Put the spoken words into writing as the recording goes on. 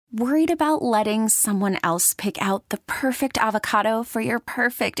Worried about letting someone else pick out the perfect avocado for your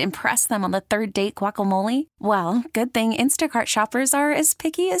perfect impress them on the third date guacamole? Well, good thing Instacart shoppers are as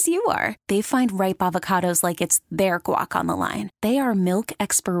picky as you are. They find ripe avocados like it's their guac on the line. They are milk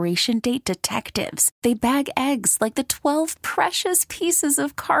expiration date detectives. They bag eggs like the 12 precious pieces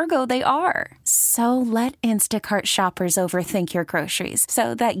of cargo they are. So let Instacart shoppers overthink your groceries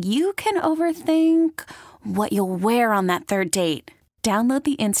so that you can overthink what you'll wear on that third date. Download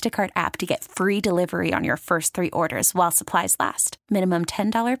the Instacart app to get free delivery on your first 3 orders while supplies last. Minimum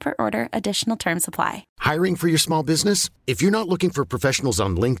 $10 per order. Additional terms apply. Hiring for your small business? If you're not looking for professionals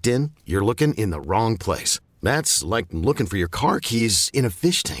on LinkedIn, you're looking in the wrong place. That's like looking for your car keys in a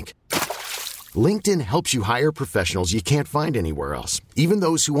fish tank. LinkedIn helps you hire professionals you can't find anywhere else, even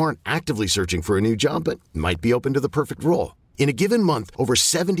those who aren't actively searching for a new job but might be open to the perfect role. In a given month, over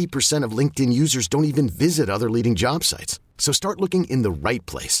 70% of LinkedIn users don't even visit other leading job sites. So start looking in the right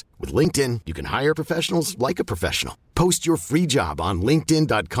place. With LinkedIn, you can hire professionals like a professional. Post your free job on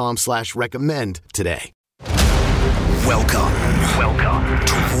linkedin.com/recommend today. Welcome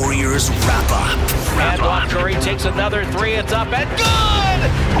to Warriors Wrap-Up. Antoine Curry takes another three. It's up and good!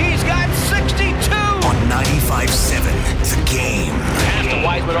 He's got 62! On 95.7, The Game. Pass to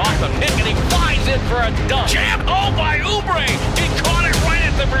Wiseman off the pick, and he flies in for a dunk. Jammed home by Oubre. He caught it right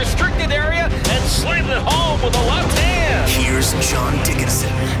at the restricted area and slammed it home with a left hand. Here's John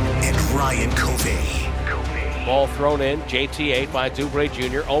Dickinson and Ryan Covey. Ball thrown in. JT8 finds Oubre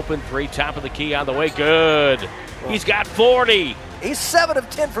Jr. Open three, top of the key on the way. Good. He's got 40. He's 7 of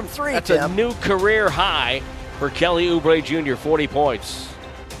 10 from 3, That's Tim. a new career high for Kelly Oubre Jr., 40 points.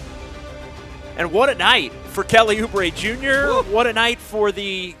 And what a night for Kelly Oubre Jr. Woo. What a night for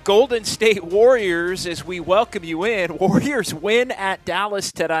the Golden State Warriors as we welcome you in. Warriors win at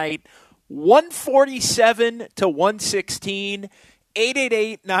Dallas tonight, 147-116.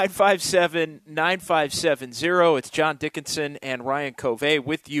 888-957-9570. It's John Dickinson and Ryan Covey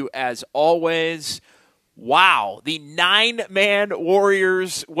with you as always. Wow, the 9-man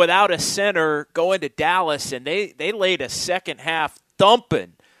Warriors without a center going to Dallas, and they laid a second half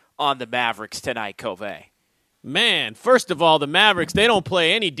thumping on the Mavericks tonight, Covey. Man, first of all, the Mavericks, they don't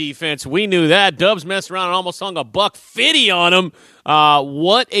play any defense. We knew that. Dubs messed around and almost hung a $150 on them.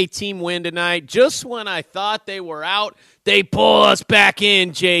 What a team win tonight. Just when I thought they were out, they pull us back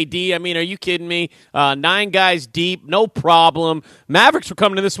in, JD. I mean, are you kidding me? 9 guys deep, no problem. Mavericks were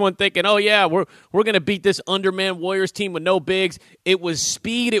coming to this one thinking, oh, yeah, we're going to beat this undermanned Warriors team with no bigs. It was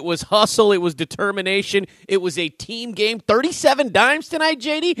speed. It was hustle. It was determination. It was a team game. 37 dimes tonight,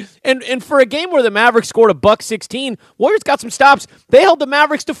 JD. And for a game where the Mavericks scored a $116, Warriors got some stops. They held the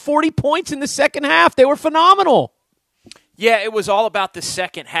Mavericks to 40 points in the second half. They were phenomenal. Yeah, it was all about the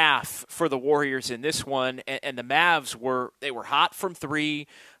second half for the Warriors in this one, and the Mavs were hot from 3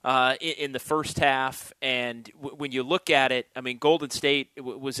 in the first half, and when you look at it, I mean, Golden State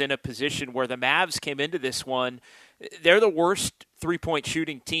was in a position where the Mavs came into this one. They're the worst three-point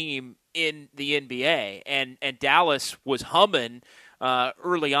shooting team in the NBA, and Dallas was humming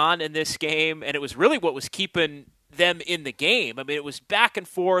early on in this game, and it was really what was keeping them in the game. I mean, it was back and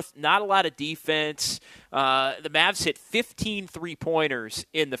forth, not a lot of defense. The Mavs hit 15 three-pointers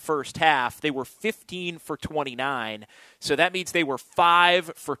in the first half. They were 15 for 29, so that means they were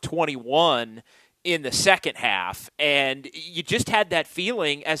 5 for 21 in the second half. And you just had that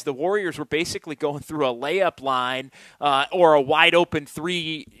feeling as the Warriors were basically going through a layup line or a wide-open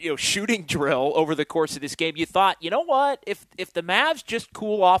three shooting drill over the course of this game. You thought, you know what, if the Mavs just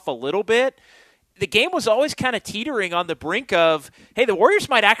cool off a little bit, the game was always kind of teetering on the brink of, hey, the Warriors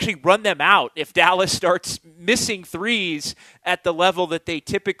might actually run them out if Dallas starts missing threes at the level that they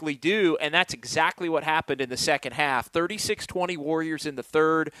typically do, and that's exactly what happened in the second half. 36-20 Warriors in the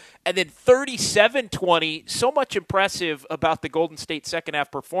third, and then 37-20. So much impressive about the Golden State second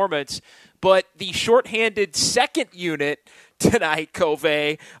half performance, but the shorthanded second unit tonight,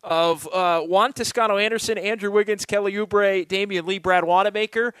 Covey, of Juan Toscano-Anderson, Andrew Wiggins, Kelly Oubre, Damian Lee, Brad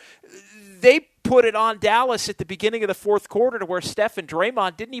Wanamaker, they put it on Dallas at the beginning of the fourth quarter to where Steph and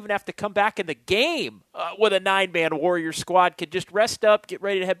Draymond didn't even have to come back in the game with a 9-man Warriors squad. Could just rest up, get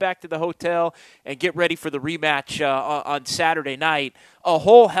ready to head back to the hotel, and get ready for the rematch on Saturday night. A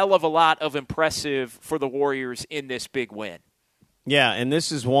whole hell of a lot of impressive for the Warriors in this big win. Yeah, and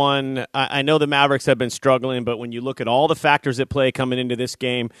this is one, I know the Mavericks have been struggling, but when you look at all the factors at play coming into this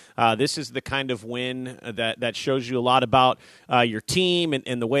game, this is the kind of win that shows you a lot about your team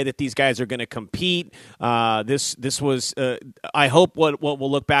and the way that these guys are going to compete. This was, I hope, what we'll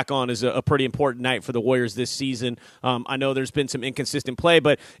look back on is a pretty important night for the Warriors this season. I know there's been some inconsistent play,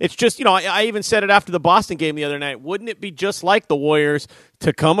 but it's just, I even said it after the Boston game the other night. Wouldn't it be just like the Warriors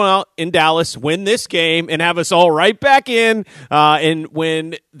to come out in Dallas, win this game, and have us all right back in. And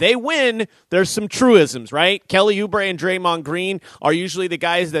when they win, there's some truisms, right? Kelly Oubre and Draymond Green are usually the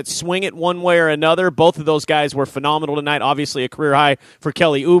guys that swing it one way or another. Both of those guys were phenomenal tonight. Obviously, a career high for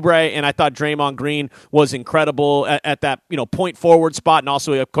Kelly Oubre, and I thought Draymond Green was incredible at that point forward spot, and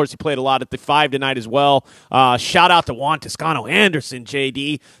also, of course, he played a lot at the 5 tonight as well. Shout out to Juan Toscano Anderson,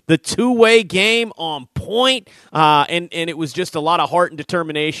 JD. The two-way game on point, and it was just a lot of heart and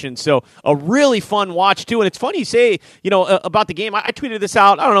determination. So a really fun watch, too. And it's funny you say, about the game. I tweeted this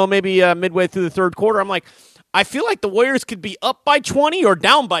out, I don't know, maybe midway through the third quarter. I'm like, I feel like the Warriors could be up by 20 or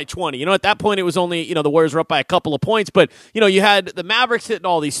down by 20. At that point it was only, the Warriors were up by a couple of points, but, you had the Mavericks hitting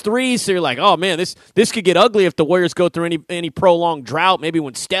all these threes, so you're like, oh, man, this could get ugly if the Warriors go through any prolonged drought, maybe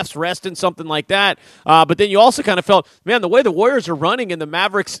when Steph's resting, something like that. But then you also kind of felt, man, the way the Warriors are running and the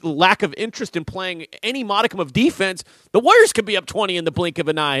Mavericks' lack of interest in playing any modicum of defense, the Warriors could be up 20 in the blink of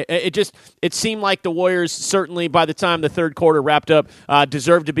an eye. It seemed like the Warriors, certainly by the time the third quarter wrapped up,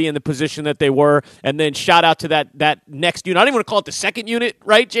 deserved to be in the position that they were. And then shout out to that next unit. I don't even want to call it the second unit,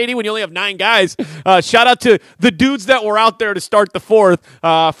 right, JD, when you only have 9 guys. Shout out to the dudes that were out there to start the fourth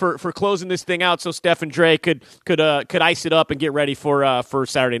for closing this thing out so Steph and Dre could ice it up and get ready for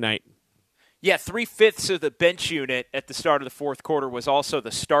Saturday night. Yeah, 3/5 of the bench unit at the start of the fourth quarter was also the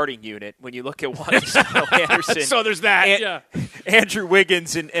starting unit when you look at Juan Anderson. So there's that. Andrew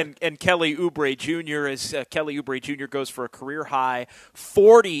Wiggins and Kelly Oubre Jr. as Kelly Oubre Jr. goes for a career high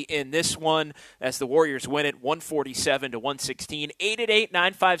 40 in this one as the Warriors win it 147-116.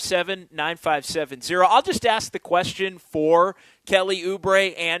 888-957-9570. I'll just ask the question for Kelly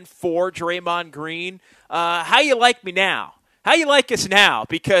Oubre and for Draymond Green. How you like me now? How you like us now?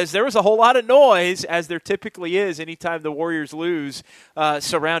 Because there was a whole lot of noise, as there typically is anytime the Warriors lose,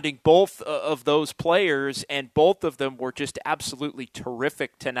 surrounding both of those players, and both of them were just absolutely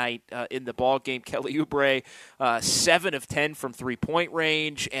terrific tonight in the ball game. Kelly Oubre, 7 of 10 from three-point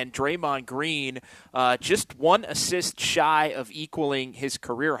range, and Draymond Green, just 1 assist shy of equaling his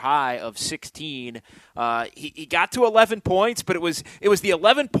career high of 16. He got to 11 points, but it was the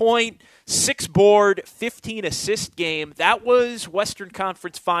 11-point, 6-board, 15-assist game. That was Western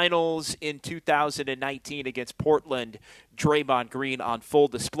Conference Finals in 2019 against Portland. Draymond Green on full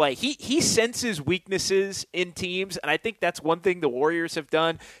display. He senses weaknesses in teams, and I think that's one thing the Warriors have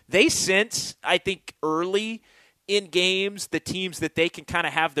done. They sense, I think, early in games the teams that they can kind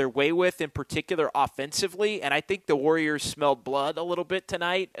of have their way with, in particular offensively, and I think the Warriors smelled blood a little bit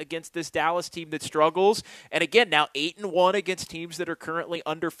tonight against this Dallas team that struggles. And again, now 8-1 against teams that are currently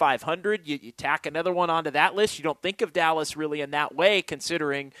under 500. You tack another one onto that list. You don't think of Dallas really in that way,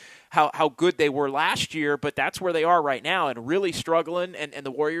 considering how good they were last year, but that's where they are right now and really struggling, and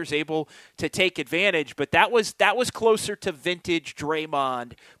the Warriors able to take advantage. But that was closer to vintage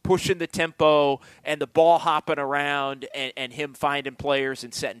Draymond, pushing the tempo and the ball hopping around and him finding players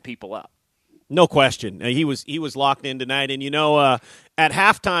and setting people up. No question. He was locked in tonight. And, at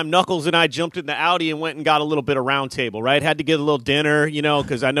halftime, Knuckles and I jumped in the Audi and went and got a little bit of round table, right? Had to get a little dinner,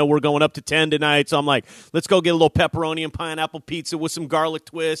 because I know we're going up to 10 tonight. So I'm like, let's go get a little pepperoni and pineapple pizza with some garlic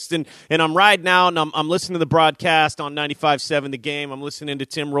twists. And I'm riding out, and I'm listening to the broadcast on 95.7 The Game. I'm listening to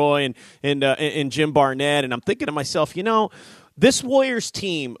Tim Roy and Jim Barnett. And I'm thinking to myself, this Warriors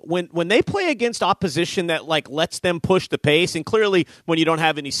team, when they play against opposition that lets them push the pace, and clearly when you don't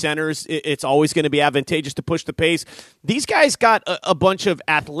have any centers, it's always going to be advantageous to push the pace. These guys got a bunch of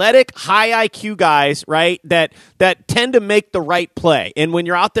athletic, high IQ guys, right, that tend to make the right play. And when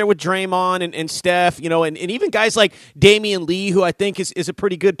you're out there with Draymond and Steph, and even guys like Damian Lee, who I think is a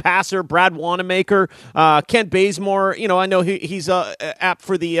pretty good passer, Brad Wanamaker, Kent Bazemore, I know he's apt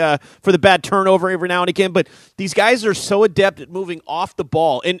for the bad turnover every now and again, but these guys are so adept at moving off the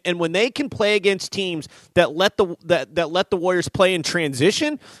ball, and when they can play against teams that let the Warriors play in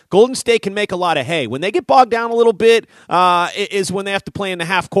transition, Golden State can make a lot of hay. When they get bogged down a little bit, is when they have to play in the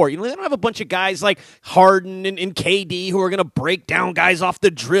half court. They don't have a bunch of guys like Harden and KD who are going to break down guys off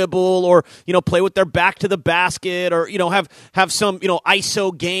the dribble, or play with their back to the basket, or have some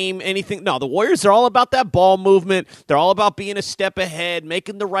ISO game, anything. No, the Warriors are all about that ball movement. They're all about being a step ahead,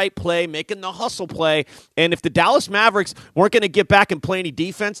 making the right play, making the hustle play. And if the Dallas Mavericks weren't going to get back and play any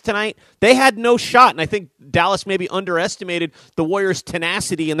defense tonight, they had no shot. And I think Dallas maybe underestimated the Warriors'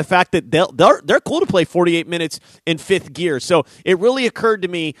 tenacity and the fact that they're cool to play 48 minutes in fifth gear. So it really occurred to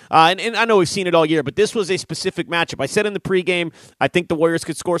me, and I know we've seen it all year, but this was a specific matchup. I said in the pregame, I think the Warriors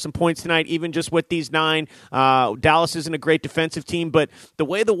could score some points tonight, even just with these 9. Dallas isn't a great defensive team, but the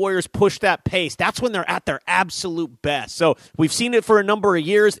way the Warriors push that pace, that's when they're at their absolute best. So we've seen it for a number of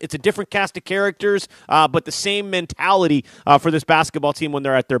years. It's a different cast of characters, but the same mentality for this basketball team when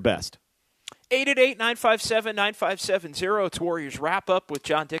they're at their best. 888-957-9570. It's Warriors Wrap-Up with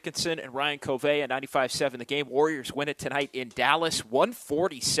John Dickinson and Ryan Covey at 95.7 The Game. Warriors win it tonight in Dallas,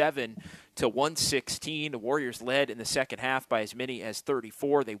 147-116. The Warriors led in the second half by as many as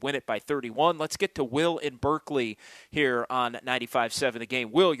 34. They win it by 31. Let's get to Will in Berkeley here on 95.7 The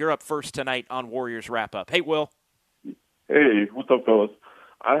Game. Will, you're up first tonight on Warriors Wrap-Up. Hey, Will. Hey, what's up, fellas?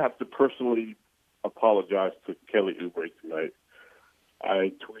 I have to personally apologize to Kelly Oubre tonight.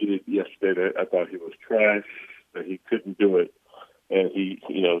 I tweeted yesterday that I thought he was trash, that he couldn't do it, and he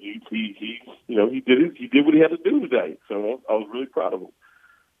did what he had to do today. So I was really proud of him.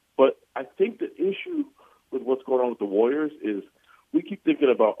 But I think the issue with what's going on with the Warriors is we keep thinking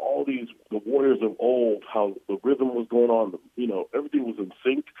about the Warriors of old, how the rhythm was going on, everything was in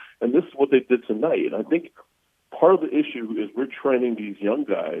sync, and this is what they did tonight. And I think part of the issue is we're training these young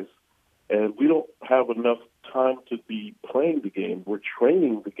guys, and we don't have enough time to be playing the game. We're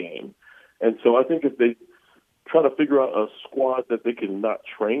training the game. And so I think if they try to figure out a squad that they can not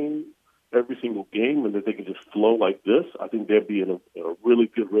train every single game and that they can just flow like this, I think they'd be in a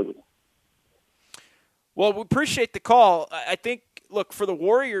really good rhythm. Well, we appreciate the call. I think, look, for the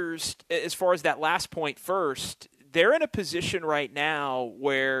Warriors, as far as that last point first, they're in a position right now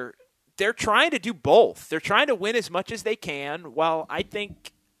where they're trying to do both. They're trying to win as much as they can, while I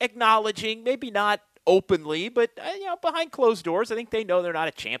think acknowledging, maybe not openly, but behind closed doors, I think they know they're not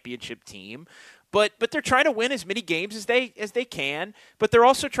a championship team. But they're trying to win as many games as they can, but they're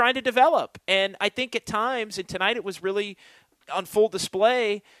also trying to develop. And I think at times, and tonight it was really on full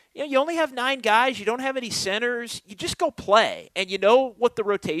display, you only have 9 guys. You don't have any centers. You just go play. And you know what the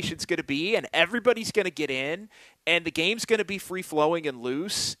rotation's going to be, and everybody's going to get in, and the game's going to be free-flowing and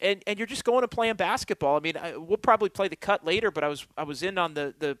loose, and you're just going to play basketball. I mean, we'll probably play the cut later, but I was in on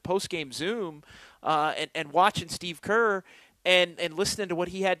the post-game Zoom and watching Steve Kerr and listening to what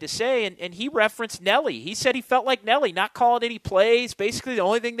he had to say, and he referenced Nelly. He said he felt like Nelly, not calling any plays. Basically, the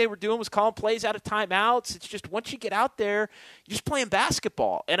only thing they were doing was calling plays out of timeouts. It's just once you get out there, you're just playing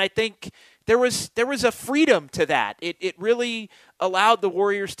basketball. And I think there was a freedom to that. It really allowed the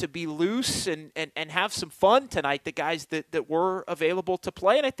Warriors to be loose and have some fun tonight, the guys that were available to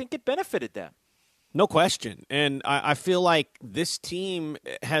play, and I think it benefited them. No question. And I feel like this team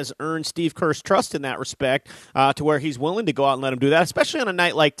has earned Steve Kerr's trust in that respect to where he's willing to go out and let him do that, especially on a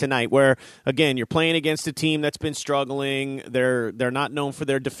night like tonight where, again, you're playing against a team that's been struggling. They're not known for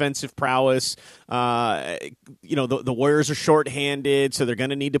their defensive prowess. The Warriors are shorthanded, so they're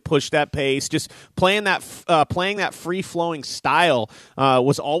going to need to push that pace. Just playing that free-flowing style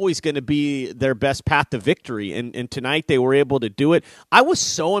was always going to be their best path to victory, and tonight they were able to do it. I was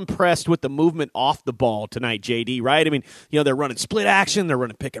so impressed with the movement off the ball tonight, JD, right? I mean, they're running split action, they're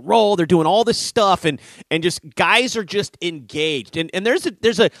running pick and roll, they're doing all this stuff, and just guys are just engaged. And there's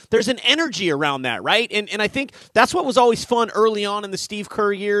an energy around that, right? And I think that's what was always fun early on in the Steve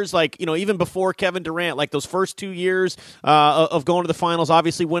Kerr years, like, even before Kevin Durant, like those first 2 years of going to the finals,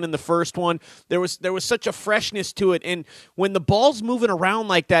 obviously winning the first one, there was such a freshness to it. And when the ball's moving around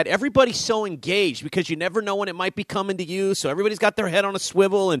like that, everybody's so engaged because you never know when it might be coming to you. So everybody's got their head on a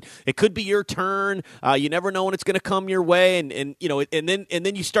swivel, and it could be your turn. You never know when it's going to come your way, and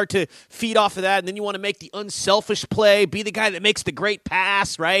then you start to feed off of that, and then you want to make the unselfish play, be the guy that makes the great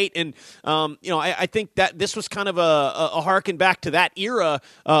pass, right? And I think that this was kind of a harken back to that era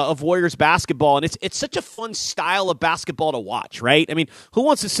of Warriors basketball, and it's such a fun style of basketball to watch, right? I mean, who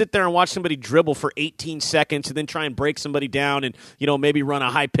wants to sit there and watch somebody dribble for 18 seconds and then try and break somebody down and maybe run a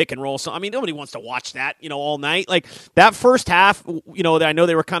high pick and roll? So I mean, nobody wants to watch that all night. Like that first half, I know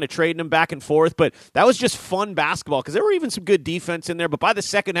they were kind of trading them back and forth, but that was just fun basketball because there were even some good defense in there. But by the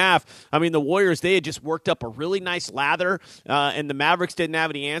second half, I mean, the Warriors, they had just worked up a really nice lather, and the Mavericks didn't have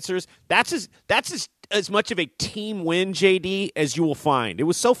any answers. That's as much of a team win, JD, as you will find. It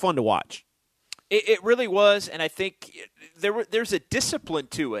was so fun to watch. It really was, and I think there's a discipline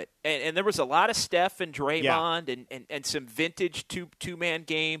to it, and there was a lot of Steph and Draymond and some vintage two-man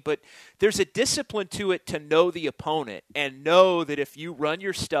game, but there's a discipline to it to know the opponent and know that if you run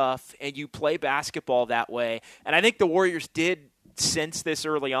your stuff and you play basketball that way, and I think the Warriors did sense this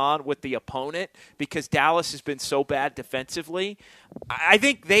early on with the opponent because Dallas has been so bad defensively. I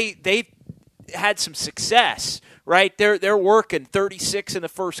think they had some success, right? They're working 36 in the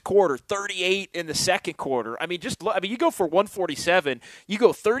first quarter, 38 in the second quarter. I mean, you go for 147, you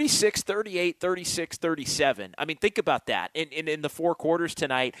go 36, 38, 36, 37. I mean, think about that in the 4 quarters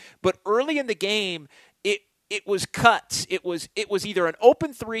tonight. But early in the game, it was cuts. It was either an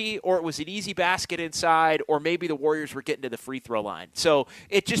open three or it was an easy basket inside, or maybe the Warriors were getting to the free throw line. So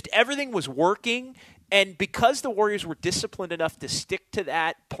everything was working. And because the Warriors were disciplined enough to stick to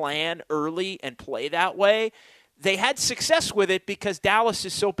that plan early and play that way, they had success with it because Dallas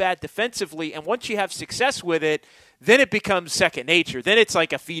is so bad defensively. And once you have success with it, then it becomes second nature. Then it's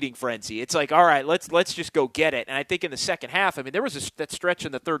like a feeding frenzy. It's like, all right, let's just go get it. And I think in the second half, I mean, there was that stretch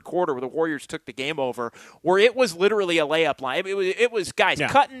in the third quarter where the Warriors took the game over, where it was literally a layup line. It was guys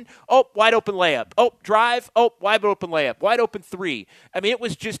cutting, wide open layup, drive, wide open layup, wide open three. I mean,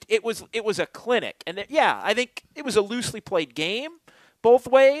 it was a clinic. And I think it was a loosely played game both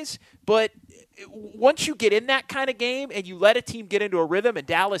ways, but once you get in that kind of game and you let a team get into a rhythm, and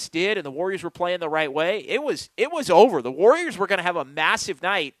Dallas did, and the Warriors were playing the right way, it was over. The Warriors were going to have a massive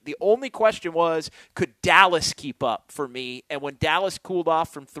night. The only question was, could Dallas keep up for me? And when Dallas cooled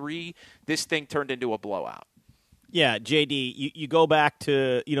off from three, this thing turned into a blowout. Yeah, JD, you go back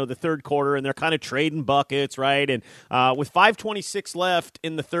to the third quarter, and they're kind of trading buckets, right? And with 5:26 left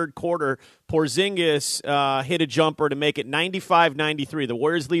in the third quarter, Porzingis hit a jumper to make it 95-93. The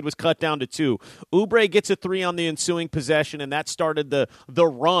Warriors' lead was cut down to 2. Oubre gets a 3 on the ensuing possession, and that started the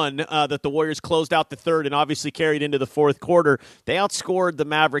run that the Warriors closed out the third and obviously carried into the fourth quarter. They outscored the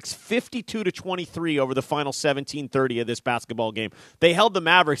Mavericks 52-23 over the final 17:30 of this basketball game. They held the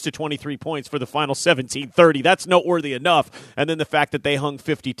Mavericks to 23 points for the final 17:30. That's noteworthy enough. And then the fact that they hung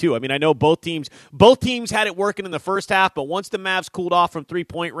 52. I mean, I know both teams had it working in the first half, but once the Mavs cooled off from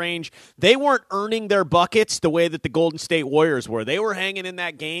three-point range, they weren't earning their buckets the way that the Golden State Warriors were. They were hanging in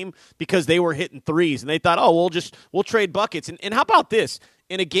that game because they were hitting threes, and they thought, we'll trade buckets. And how about this?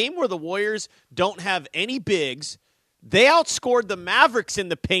 In a game where the Warriors don't have any bigs, they outscored the Mavericks in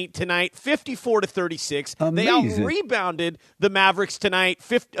the paint tonight, 54-36. Amazing. They out-rebounded the Mavericks tonight,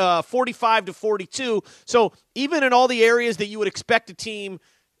 45-42. So even in all the areas that you would expect a team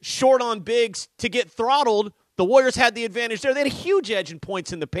short on bigs to get throttled, the Warriors had the advantage there. They had a huge edge in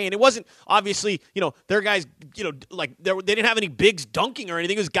points in the paint. It wasn't obviously, their guys, like they didn't have any bigs dunking or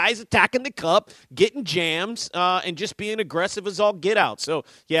anything. It was guys attacking the cup, getting jams, and just being aggressive as all get out. So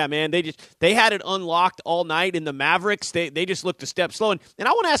yeah, man, they had it unlocked all night. In the Mavericks, they just looked a step slow. And I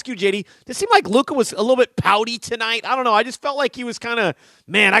want to ask you, JD, it seemed like Luka was a little bit pouty tonight. I don't know. I just felt like he was kind of,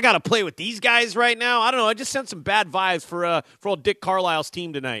 man, I got to play with these guys right now. I don't know. I just sent some bad vibes for old Dick Carlisle's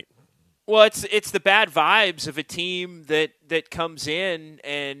team tonight. Well, it's the bad vibes of a team that comes in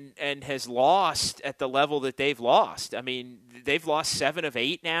and has lost at the level that they've lost. I mean, they've lost 7 of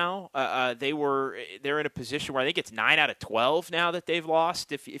 8 now. They're in a position where I think it's 9 out of 12 now that they've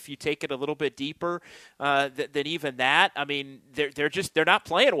lost. If you take it a little bit deeper than even that, I mean, they're not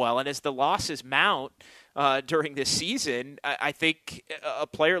playing well. And as the losses mount during this season, I think a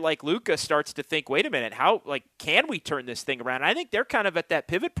player like Luka starts to think, wait a minute, how can we turn this thing around? And I think they're kind of at that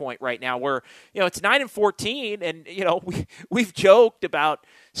pivot point right now where it's 9-14, and we've joked about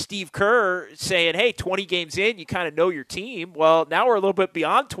Steve Kerr saying, hey, 20 games in, you kind of know your team. Well, now we're a little bit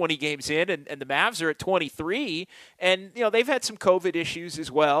beyond 20 games in, and the Mavs are at 23, and they've had some COVID issues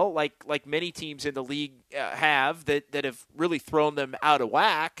as well, like many teams in the league have that have really thrown them out of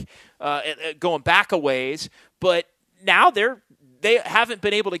whack, going back a ways. But now they haven't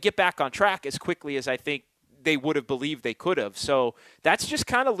been able to get back on track as quickly as I think they would have believed they could have. So that's just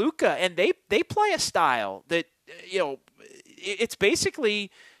kind of Luka, and they play a style that it's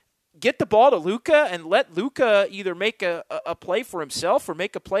basically get the ball to Luka and let Luka either make a play for himself or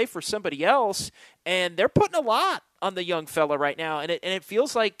make a play for somebody else. And they're putting a lot on the young fella right now, and it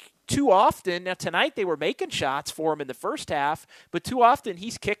feels like too often. Now tonight they were making shots for him in the first half, but too often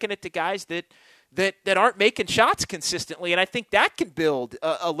he's kicking it to guys that aren't making shots consistently, and I think that can build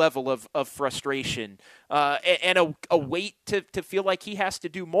a level of frustration and a weight to feel like he has to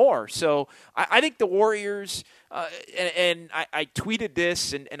do more. So I think the Warriors, and I tweeted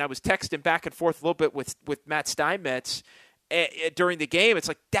this, and I was texting back and forth a little bit with Matt Steinmetz during the game. It's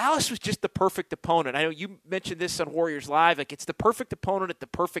like Dallas was just the perfect opponent. I know you mentioned this on Warriors Live. Like, it's the perfect opponent at the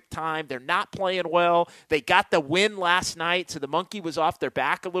perfect time. They're not playing well. They got the win last night, so the monkey was off their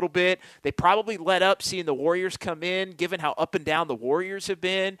back a little bit. They probably let up seeing the Warriors come in, given how up and down the Warriors have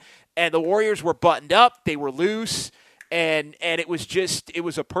been. And the Warriors were buttoned up. They were loose. And it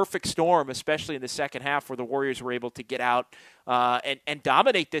was a perfect storm, especially in the second half, where the Warriors were able to get out and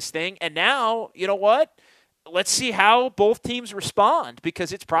dominate this thing. And now, you know what? Let's see how both teams respond,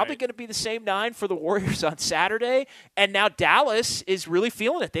 because it's probably going to be the same 9 for the Warriors on Saturday. And now Dallas is really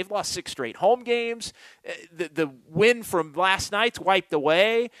feeling it. They've lost 6 straight home games. the win from last night's wiped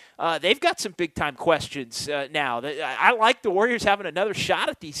away. They've got some big-time questions now. I like the Warriors having another shot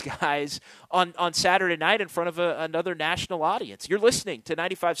at these guys on Saturday night in front of another national audience. You're listening to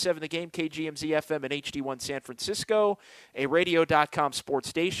 95.7 The Game, KGMZ FM and HD1 San Francisco, a radio.com sports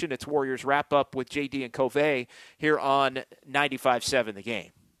station. It's Warriors Wrap-Up with JD and Covey here on 95.7 The Game.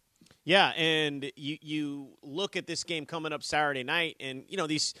 Yeah, and you look at this game coming up Saturday night, and,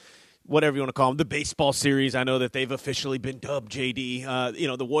 these – whatever you want to call them, the baseball series. I know that they've officially been dubbed, JD.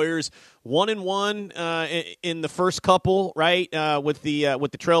 The Warriors 1-1 in the first couple, right? With the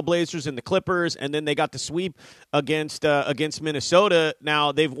Trailblazers and the Clippers, and then they got the sweep against Minnesota.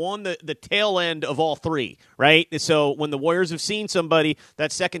 Now they've won the tail end of all three, right? So when the Warriors have seen somebody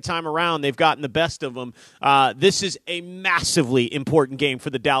that second time around, they've gotten the best of them. This is a massively important game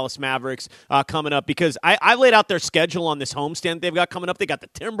for the Dallas Mavericks coming up, because I laid out their schedule on this homestand they've got coming up. They got the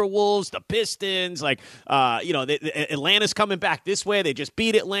Timberwolves, the Pistons, Atlanta's coming back this way. They just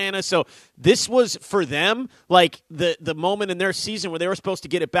beat Atlanta. So this was for them like the moment in their season where they were supposed to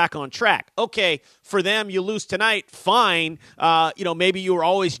get it back on track. Okay, for them, you lose tonight, fine. Maybe you were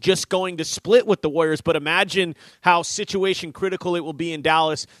always just going to split with the Warriors, but imagine how situation critical it will be in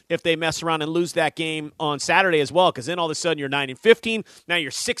Dallas if they mess around and lose that game on Saturday as well, because then all of a sudden you're 9-15. Now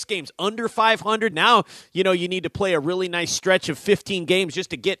you're 6 games under 500. Now, you need to play a really nice stretch of 15 games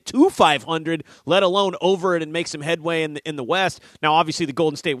just to get to 500, let alone over it and make some headway in the West. Now, obviously, the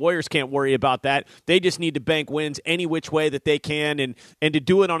Golden State Warriors can't worry about that. They just need to bank wins any which way that they can, and to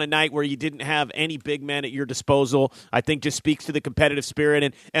do it on a night where you didn't have any big men at your disposal, I think just speaks to the competitive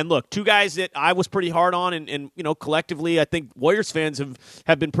spirit. And look, two guys that I was pretty hard on, and collectively, I think Warriors fans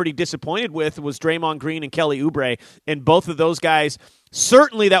have been pretty disappointed with was Draymond Green and Kelly Oubre, and both of those guys.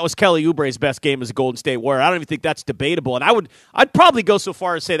 Certainly, that was Kelly Oubre's best game as a Golden State Warrior. I don't even think that's debatable, and I'd probably go so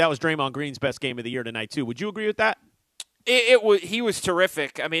far as say that was Draymond Green's best game of the year tonight too. Would you agree with that? He was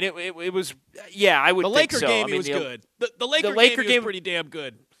terrific. I mean, it was. Yeah, I would. The think Laker so. game I mean, was good. The Laker game was pretty damn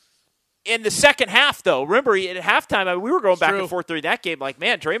good. In the second half, though, remember at halftime, we were going back and forth during that game. Like,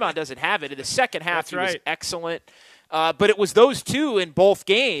 man, Draymond doesn't have it. In the second half, he was excellent. But it was those two in both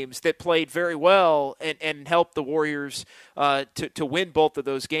games that played very well and helped the Warriors to win both of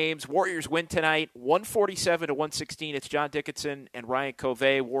those games. Warriors win tonight, 147-116. It's John Dickinson and Ryan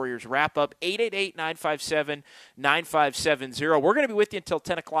Covey. Warriors wrap up 888-957-9570. We're going to be with you until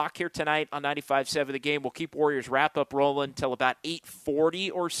 10 o'clock here tonight on 95.7 The Game. We'll keep Warriors wrap up rolling until about 8:40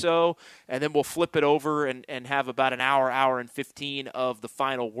 or so, and then we'll flip it over and have about an hour and 15 of the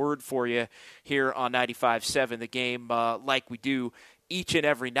final word for you here on 95.7 The Game. Like we do each and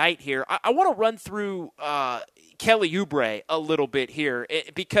every night here. I want to run through Kelly Oubre a little bit here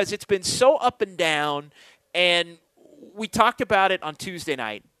because it's been so up and down, and we talked about it on Tuesday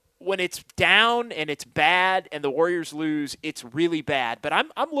night. When it's down and it's bad and the Warriors lose, it's really bad. But I'm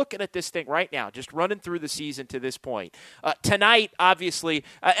looking at this thing right now, just running through the season to this point. Tonight, obviously,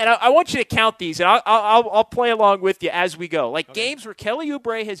 and I want you to count these, and I'll play along with you as we go. Like games where Kelly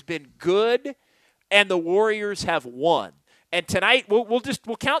Oubre has been good and the Warriors have won. And tonight, we'll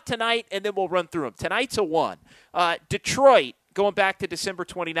count tonight, and then we'll run through them. Tonight's a 1. Detroit, going back to December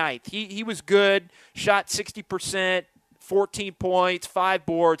 29th, he was good, shot 60%, 14 points, 5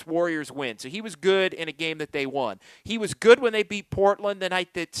 boards, Warriors win. So he was good in a game that they won. He was good when they beat Portland the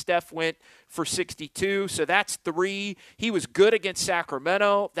night that Steph went for 62, so that's 3. He was good against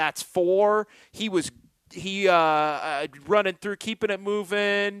Sacramento, that's 4. He running through, keeping it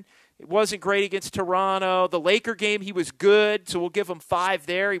moving. It wasn't great against Toronto. The Laker game, he was good, so we'll give him 5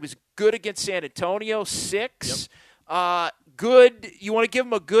 there. He was good against San Antonio, 6. Yep. Good. You want to give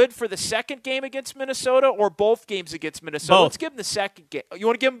him a good for the second game against Minnesota or both games against Minnesota? Both. Let's give him the second game. You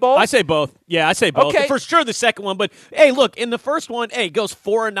want to give him both? I say both. Yeah, I say both. Okay. For sure the second one. But, hey, look, in the first one, goes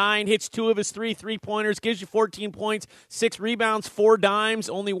 4-9, hits 2 of his 3 3-pointers, gives you 14 points, 6 rebounds, 4 dimes,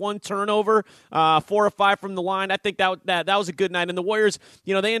 only 1 turnover, 4 or 5 from the line. I think that was a good night. And the Warriors,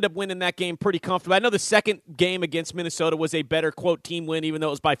 they end up winning that game pretty comfortably. I know the second game against Minnesota was a better, quote, team win, even though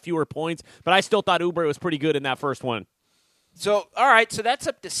it was by fewer points. But I still thought Oubre was pretty good in that first one. So, all right, so that's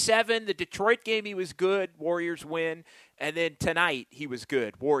up to 7. The Detroit game, he was good. Warriors win. And then tonight, he was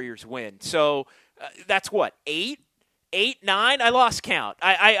good. Warriors win. So that's what, 8? 8, 9? I lost count.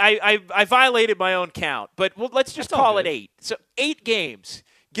 I violated my own count. But let's just call it 8. So 8 games,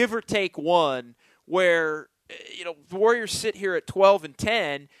 give or take 1, where the Warriors sit here at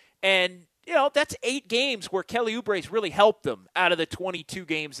 12-10, and that's 8 games where Kelly Oubre's really helped them out of the 22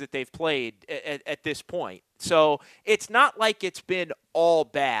 games that they've played at this point. So it's not like it's been all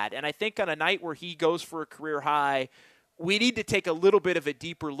bad. And I think on a night where he goes for a career high, we need to take a little bit of a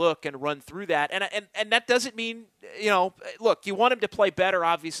deeper look and run through that. And that doesn't mean, look, you want him to play better,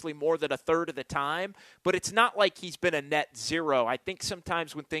 obviously, more than a third of the time, but it's not like he's been a net zero. I think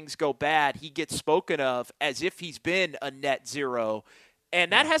sometimes when things go bad, he gets spoken of as if he's been a net zero.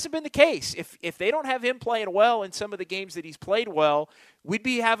 And that hasn't been the case. If they don't have him playing well in some of the games that he's played well, we'd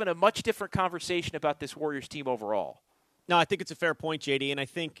be having a much different conversation about this Warriors team overall. No, I think it's a fair point, JD, and I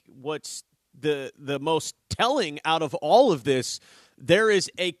think what's the most telling out of all of this, there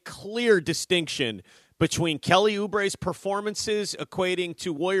is a clear distinction between Kelly Oubre's performances equating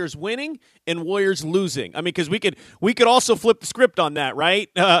to Warriors winning and Warriors losing. I mean, because we could also flip the script on that, right?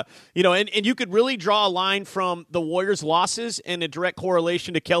 And you could really draw a line from the Warriors' losses and a direct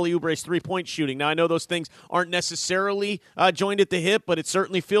correlation to Kelly Oubre's three-point shooting. Now, I know those things aren't necessarily joined at the hip, but it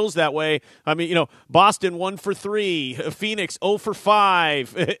certainly feels that way. I mean, Boston 1 for 3, Phoenix 0 for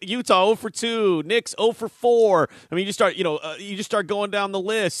 5, Utah 0 for 2, Knicks 0 for 4. I mean, you just start going down the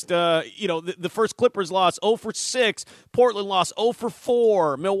list. The first Clippers loss 0 for 6, Portland lost 0 for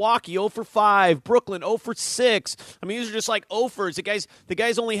 4, Milwaukee 0 for 5, Brooklyn 0 for 6. I mean, these are just like 0-fers. The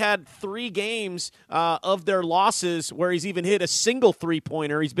guy's only had 3 games of their losses where he's even hit a single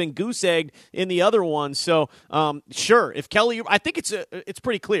three-pointer. He's been goose-egged in the other one. So, sure, if Kelly, I think it's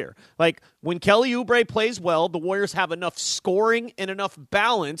pretty clear. Like, when Kelly Oubre plays well, the Warriors have enough scoring and enough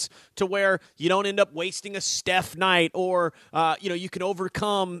balance to where you don't end up wasting a Steph night, or you can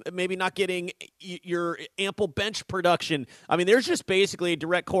overcome maybe not getting your ample bench production. I mean, there's just basically a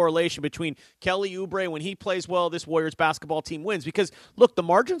direct correlation between Kelly Oubre, when he plays well, this Warriors basketball team wins. Because, look, the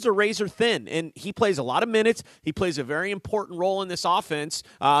margins are razor thin, and he plays a lot of minutes. He plays a very important role in this offense.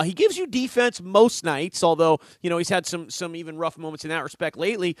 He gives you defense most nights, although, he's had some even rough moments in that respect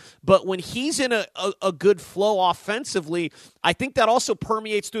lately. But when he's in a good flow offensively, I think that also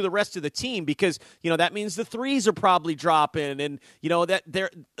permeates through the rest of the team, because, that means the threes are probably dropping, and, that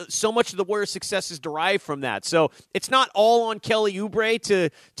so much of the Warriors' success is derived from that. So it's not all on Kelly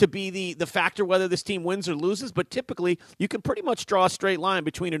Oubre to be the factor whether this team wins or loses, but typically you can pretty much draw a straight line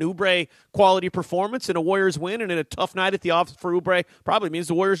between an Oubre quality performance and a Warriors win, and in a tough night at the office for Oubre probably means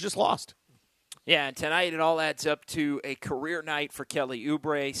the Warriors just lost. Yeah, and tonight it all adds up to a career night for Kelly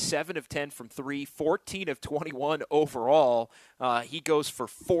Oubre, 7 of 10 from 3, 14 of 21 overall. He goes for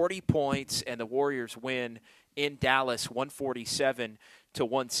 40 points, and the Warriors win in Dallas, 147-116.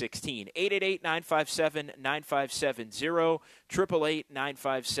 888-957-9570,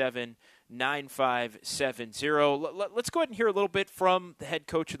 888-957-9570. Let's go ahead and hear a little bit from the head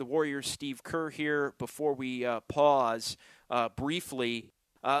coach of the Warriors, Steve Kerr, here before we pause briefly.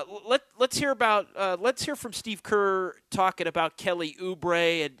 Let's hear from Steve Kerr talking about Kelly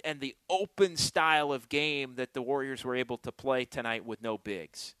Oubre and the open style of game that the Warriors were able to play tonight with no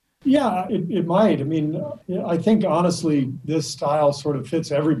bigs. Yeah, it might. I mean, I think, honestly, this style sort of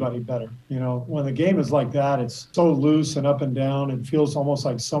fits everybody better. When the game is like that, it's so loose and up and down. It feels almost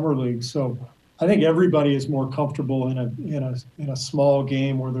like summer league. So I think everybody is more comfortable in a small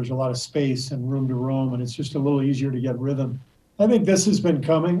game where there's a lot of space and room to roam, and it's just a little easier to get rhythm. I think this has been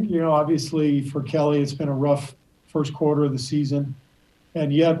coming. Obviously for Kelly, it's been a rough first quarter of the season.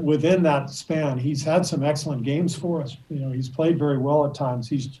 And yet within that span, he's had some excellent games for us. He's played very well at times.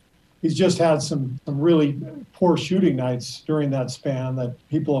 He's just had some really poor shooting nights during that span that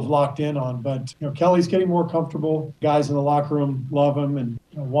people have locked in on. But, Kelly's getting more comfortable. Guys in the locker room love him and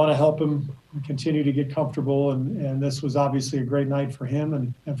want to help him continue to get comfortable. And this was obviously a great night for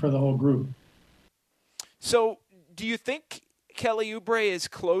him and for the whole group. So do you think Kelly Oubre is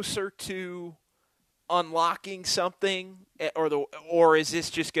closer to unlocking something, or is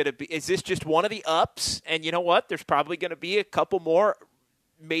this just one of the ups? And you know what? There's probably going to be a couple more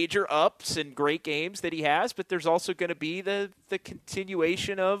major ups and great games that he has, but there's also going to be the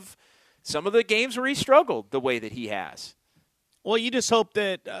continuation of some of the games where he struggled the way that he has. Well, you just hope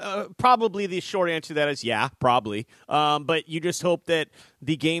that probably the short answer to that is yeah, probably. But you just hope that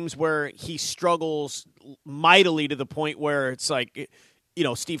the games where he struggles mightily to the point where it's like,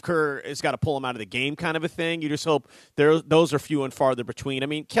 Steve Kerr has got to pull him out of the game kind of a thing. You just hope those are few and farther between. I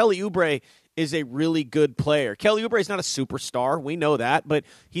mean, Kelly Oubre is a really good player. Kelly Oubre is not a superstar. We know that, but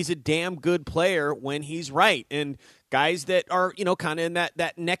he's a damn good player when he's right. And guys that are, kind of in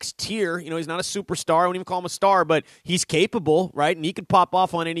that next tier, he's not a superstar. I wouldn't even call him a star, but he's capable, right? And he could pop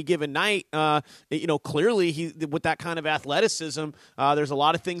off on any given night. Clearly with that kind of athleticism, there's a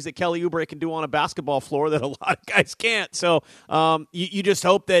lot of things that Kelly Oubre can do on a basketball floor that a lot of guys can't. So you just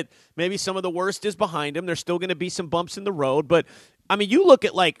hope that maybe some of the worst is behind him. There's still going to be some bumps in the road. But, I mean, you look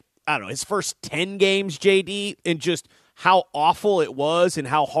at his first 10 games, JD, and just how awful it was and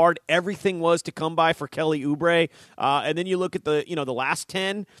how hard everything was to come by for Kelly Oubre. And then you look at the last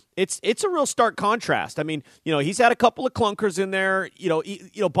 10, it's a real stark contrast. I mean, he's had a couple of clunkers in there.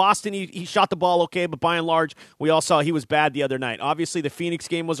 Boston, he shot the ball okay, but by and large, we all saw he was bad the other night. Obviously, the Phoenix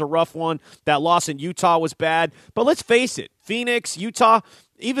game was a rough one. That loss in Utah was bad. But let's face it, Phoenix, Utah,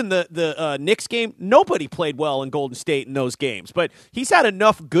 even the Knicks game, nobody played well in Golden State in those games. But he's had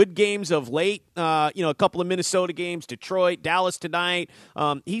enough good games of late. A couple of Minnesota games, Detroit, Dallas tonight.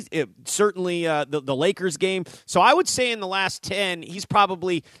 He's certainly the Lakers game. So I would say in the last 10, he's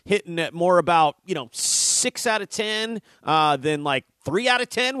probably hitting at more about 6 out of 10 than like 3 out of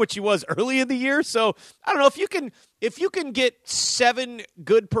 10, which he was early in the year. So I don't know if you can get 7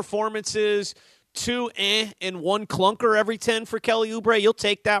 good performances, 2 and 1 clunker every 10 for Kelly Oubre, you'll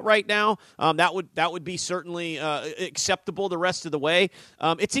take that right now. That would be certainly acceptable the rest of the way.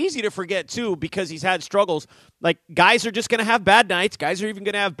 It's easy to forget too because he's had struggles. Like guys are just going to have bad nights. Guys are even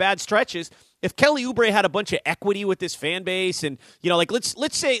going to have bad stretches. If Kelly Oubre had a bunch of equity with this fan base, and let's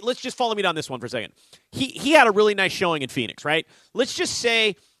just follow me down this one for a second. He had a really nice showing in Phoenix, right? Let's just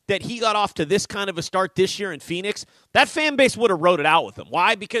say that he got off to this kind of a start this year in Phoenix, that fan base would have wrote it out with him.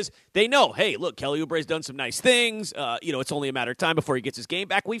 Why? Because they know, hey, look, Kelly Oubre's done some nice things. It's only a matter of time before he gets his game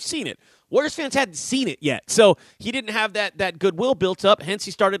back. We've seen it. Warriors fans hadn't seen it yet. So he didn't have that goodwill built up. Hence,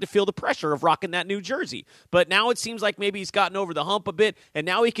 he started to feel the pressure of rocking that new jersey. But now it seems like maybe he's gotten over the hump a bit, and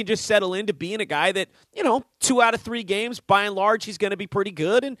now he can just settle into being a guy that, 2 out of 3 games, by and large, he's going to be pretty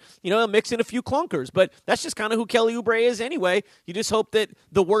good, and, he'll mix in a few clunkers. But that's just kind of who Kelly Oubre is anyway. You just hope that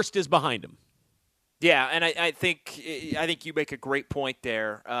the worst is behind him. Yeah, and I think you make a great point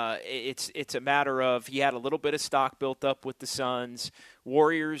there. It's a matter of he had a little bit of stock built up with the Suns.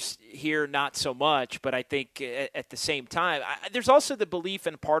 Warriors here, not so much. But I think at the same time, there's also the belief,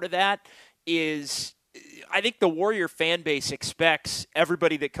 and part of that is I think the Warrior fan base expects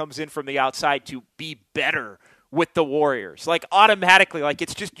everybody that comes in from the outside to be better with the Warriors. Like automatically, like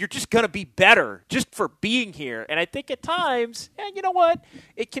you're just going to be better just for being here. And I think at times, you know what?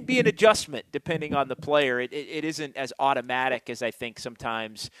 It can be an adjustment depending on the player. It isn't as automatic as I think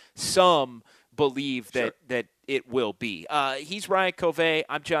sometimes some believe that it will be. He's Ryan Covey.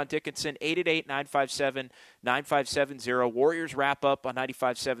 I'm John Dickinson. 888-957-9570. Warriors wrap up on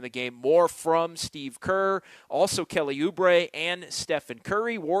 95.7 The Game. More from Steve Kerr, also Kelly Oubre and Stephen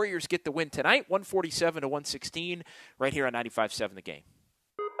Curry. Warriors get the win tonight, 147-116, right here on 95.7 The Game.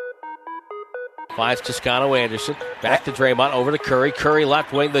 Finds Toscano Anderson. Back to Draymond, over to Curry. Curry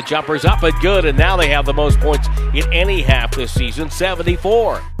left wing, the jumper's up and good, and now they have the most points in any half this season,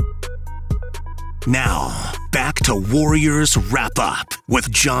 74. Now, back to Warriors Wrap-Up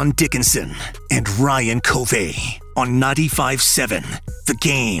with John Dickinson and Ryan Covey on 95.7 The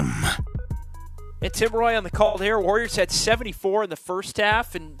Game. And Tim Roy on the call here. Warriors had 74 in the first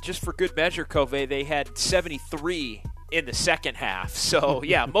half, and just for good measure, Covey, they had 73 in the second half. So,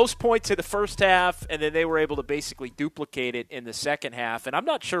 yeah, most points in the first half, and then they were able to basically duplicate it in the second half. And I'm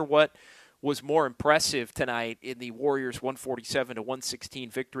not sure what was more impressive tonight in the Warriors'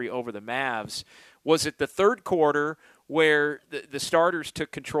 147-116 victory over the Mavs. Was it the third quarter where the starters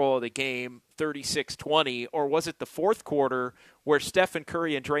took control of the game 36-20, or was it the fourth quarter where Stephen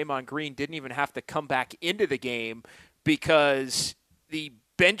Curry and Draymond Green didn't even have to come back into the game because the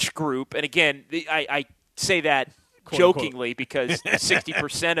bench group, and again, I say that jokingly because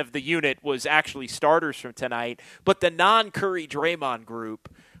 60% of the unit was actually starters from tonight, but the non-Curry Draymond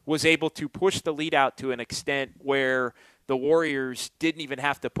group was able to push the lead out to an extent where the Warriors didn't even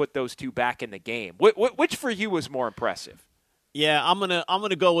have to put those two back in the game. Which for you was more impressive? Yeah, I'm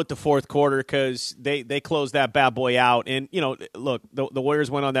gonna go with the fourth quarter because they closed that bad boy out. And look, the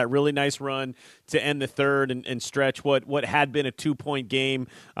Warriors went on that really nice run to end the third and stretch what had been a 2-point game,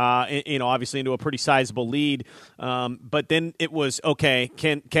 obviously into a pretty sizable lead. But then it was okay.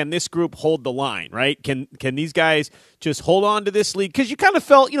 Can this group hold the line? Right? Can these guys just hold on to this lead? Because you kind of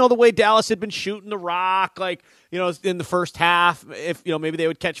felt the way Dallas had been shooting the rock, like in the first half, if maybe they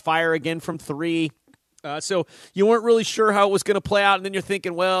would catch fire again from three. So you weren't really sure how it was going to play out, and then you're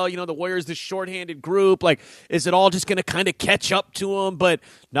thinking, well, the Warriors, this shorthanded group, like, is it all just going to kind of catch up to them? But,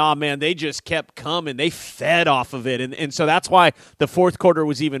 nah, man, they just kept coming. They fed off of it, and so that's why the fourth quarter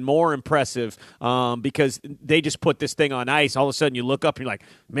was even more impressive because they just put this thing on ice. All of a sudden you look up and you're like,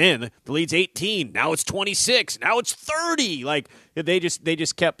 man, the lead's 18. Now it's 26. Now it's 30. Like, they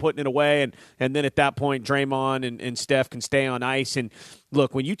just kept putting it away, and then at that point, Draymond and Steph can stay on ice. And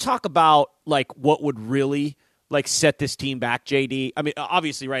look, when you talk about like what would really set this team back, JD? I mean,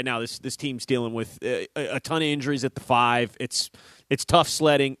 obviously right now this team's dealing with a ton of injuries at the 5. It's tough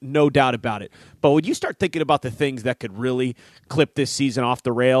sledding, no doubt about it. But when you start thinking about the things that could really clip this season off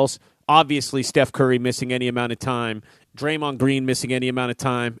the rails, obviously Steph Curry missing any amount of time, Draymond Green missing any amount of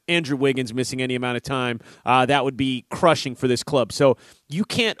time, Andrew Wiggins missing any amount of time, that would be crushing for this club. So you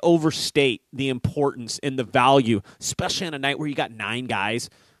can't overstate the importance and the value, especially on a night where you got 9 guys,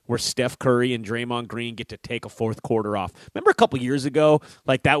 where Steph Curry and Draymond Green get to take a fourth quarter off. Remember a couple years ago,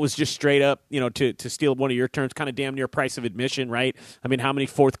 that was just straight up, to steal one of your terms, kind of damn near price of admission, right? I mean, how many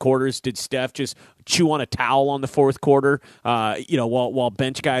fourth quarters did Steph just chew on a towel on the fourth quarter, while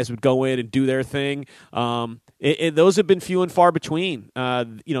bench guys would go in and do their thing? Those have been few and far between,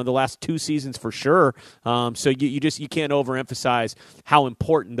 the last 2 seasons for sure. So you can't overemphasize how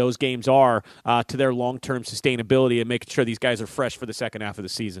important those games are to their long-term sustainability and making sure these guys are fresh for the second half of the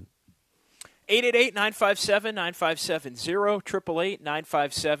season. 888-957-9570,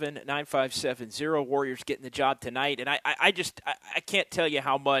 888-957-9570. Warriors getting the job tonight. And I can't tell you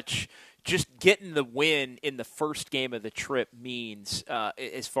how much just getting the win in the first game of the trip means,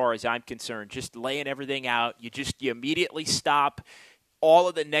 as far as I'm concerned. Just laying everything out. You immediately stop all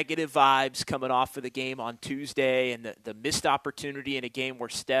of the negative vibes coming off of the game on Tuesday and the missed opportunity in a game where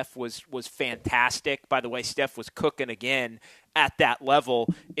Steph was fantastic. By the way, Steph was cooking again at that level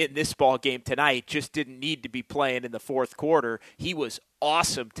in this ball game tonight. Just didn't need to be playing in the fourth quarter. He was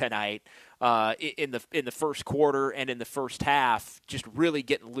awesome tonight in the first quarter and in the first half, just really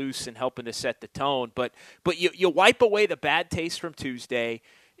getting loose and helping to set the tone. But you wipe away the bad taste from Tuesday.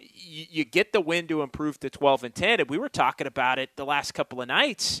 You get the win to improve to 12-10, and we were talking about it the last couple of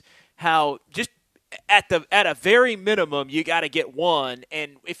nights, how just at a very minimum you got to get one.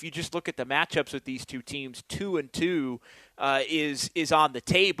 And if you just look at the matchups with these two teams, 2-2 is on the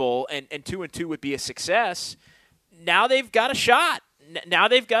table, and 2-2 would be a success. Now they've got a shot. Now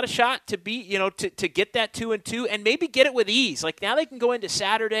they've got a shot to be, to get that 2-2 and maybe get it with ease. Now they can go into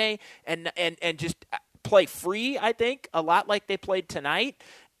Saturday and just play free, I think, a lot like they played tonight.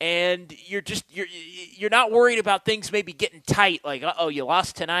 And you're not worried about things maybe getting tight, you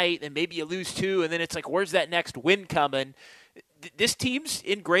lost tonight, and maybe you lose 2, and then it's where's that next win coming? This team's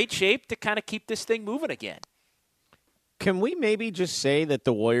in great shape to kind of keep this thing moving again. Can we maybe just say that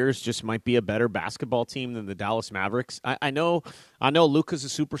the Warriors just might be a better basketball team than the Dallas Mavericks? I know Luka's a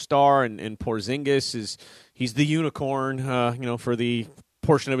superstar, and Porzingis he's the unicorn, for the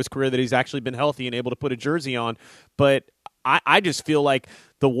portion of his career that he's actually been healthy and able to put a jersey on. But I just feel like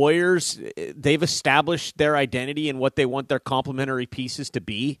the Warriors, they've established their identity and what they want their complementary pieces to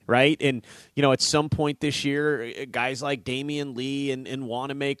be, right? And, at some point this year, guys like Damian Lee and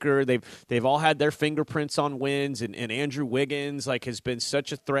Wanamaker, they've all had their fingerprints on wins, and Andrew Wiggins, has been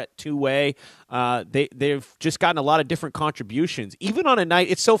such a threat two-way. They've just gotten a lot of different contributions. Even on a night,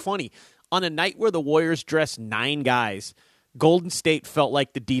 it's so funny, on a night where the Warriors dressed 9 guys, Golden State felt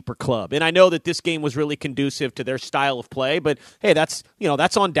like the deeper club. And I know that this game was really conducive to their style of play, but hey, that's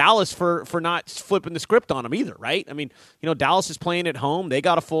on Dallas for not flipping the script on them either, right? I mean, Dallas is playing at home. They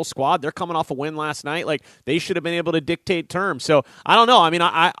got a full squad. They're coming off a win last night. They should have been able to dictate terms. So I don't know. I mean,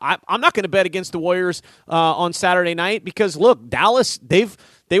 I'm not going to bet against the Warriors on Saturday night because, look, Dallas, they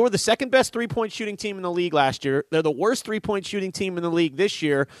were the second best three-point shooting team in the league last year. They're the worst three-point shooting team in the league this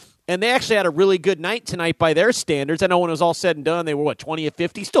year. And they actually had a really good night tonight by their standards. I know when it was all said and done, they were, 20 of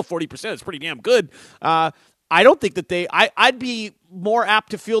 50? Still 40%. It's pretty damn good. I don't think that I'd be more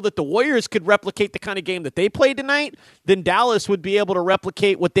apt to feel that the Warriors could replicate the kind of game that they played tonight than Dallas would be able to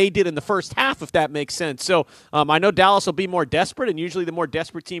replicate what they did in the first half, if that makes sense. So I know Dallas will be more desperate, and usually the more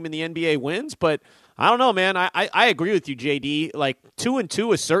desperate team in the NBA wins, but I don't know, man. I agree with you, JD.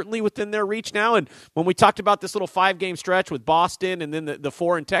 2-2 is certainly within their reach now. And when we talked about this little 5-game stretch with Boston and then the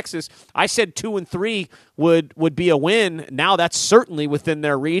 4 in Texas, I said 2-3 would be a win. Now that's certainly within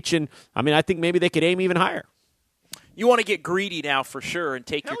their reach. And I mean, I think maybe they could aim even higher. You want to get greedy now for sure and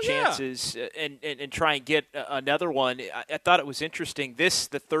take your chances and try and get another one. I thought it was interesting. The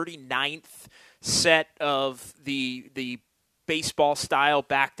 39th set of the baseball-style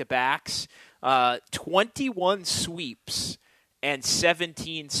back-to-backs, 21 sweeps and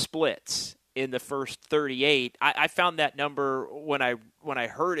 17 splits in the first 38. I found that number when I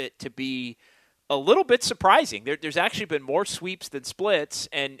heard it to be a little bit surprising. There's actually been more sweeps than splits,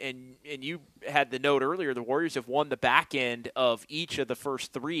 and you had the note earlier, the Warriors have won the back end of each of the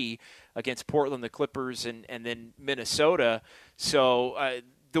first 3 against Portland, the Clippers, and then Minnesota. So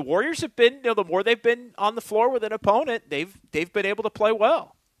the Warriors have been, the more they've been on the floor with an opponent, they've been able to play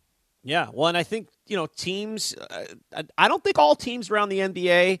well. Yeah, well, and I think, teams, I don't think all teams around the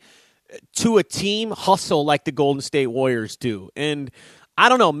NBA to a team hustle like the Golden State Warriors do. And I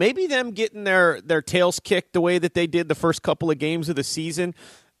don't know, maybe them getting their tails kicked the way that they did the first couple of games of the season,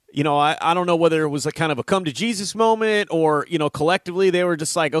 I don't know whether it was a kind of a come to Jesus moment or, collectively they were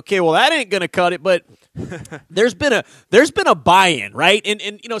just like, okay, well, that ain't going to cut it. But there's been a buy-in, right?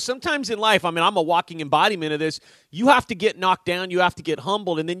 And sometimes in life, I'm a walking embodiment of this. You have to get knocked down, you have to get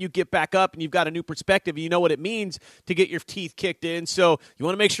humbled, and then you get back up and you've got a new perspective. You know what it means to get your teeth kicked in. So you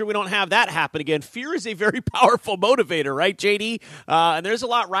want to make sure we don't have that happen again. Fear is a very powerful motivator, right, JD? And there's a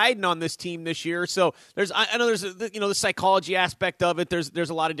lot riding on this team this year. So I know there's the psychology aspect of it. There's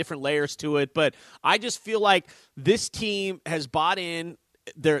a lot of different layers to it, but I just feel like this team has bought in.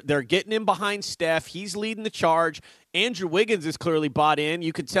 They're getting in behind Steph. He's leading the charge. Andrew Wiggins is clearly bought in.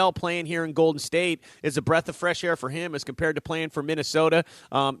 You can tell playing here in Golden State is a breath of fresh air for him as compared to playing for Minnesota.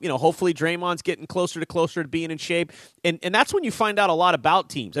 Hopefully Draymond's getting closer to being in shape. And that's when you find out a lot about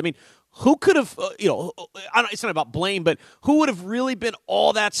teams. I mean, who could have, it's not about blame, but who would have really been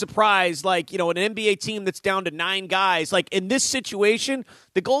all that surprised, an NBA team that's down to 9 guys? Like, in this situation,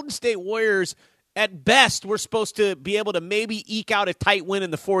 the Golden State Warriors, at best, we're supposed to be able to maybe eke out a tight win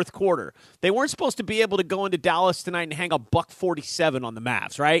in the fourth quarter. They weren't supposed to be able to go into Dallas tonight and hang a $147 on the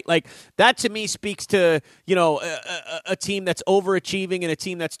Mavs, right? Like, that to me speaks to, a team that's overachieving and a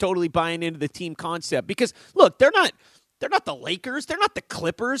team that's totally buying into the team concept. Because, look, they're not the Lakers. They're not the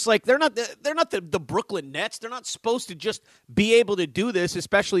Clippers. Like, they're not the Brooklyn Nets. They're not supposed to just be able to do this,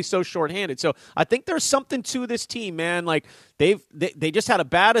 especially so shorthanded. So I think there's something to this team, man. Like, they just had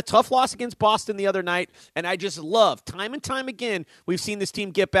a tough loss against Boston the other night, and I just love, time and time again, we've seen this team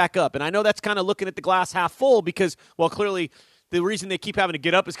get back up. And I know that's kind of looking at the glass half full because, well, clearly the reason they keep having to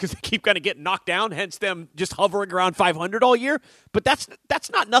get up is because they keep kind of getting knocked down, hence them just hovering around 500 all year. But that's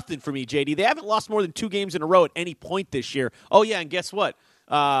not nothing for me, JD. They haven't lost more than 2 games in a row at any point this year. Oh, yeah, and guess what?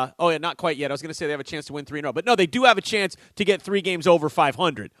 Not quite yet. I was going to say they have a chance to win 3 in a row. But no, they do have a chance to get 3 games over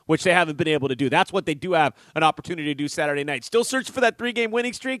 500, which they haven't been able to do. That's what they do have an opportunity to do Saturday night. Still searching for that 3-game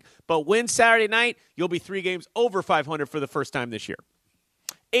winning streak, but win Saturday night, you'll be 3 games over 500 for the first time this year.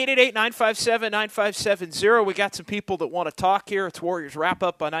 888-957-9570. We got some people that want to talk here. It's Warriors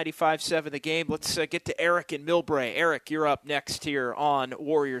Wrap-Up on 95.7 The Game. Let's get to Eric in Millbrae. Eric, you're up next here on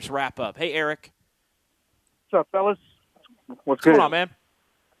Warriors Wrap-Up. Hey, Eric. What's up, fellas? What's going on, man?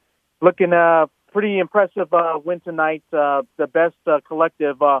 Looking pretty impressive win tonight. The best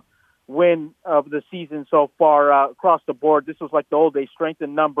collective win of the season so far across the board. This was like the old days, strength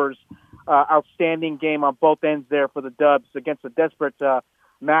in numbers. Outstanding game on both ends there for the Dubs against a desperate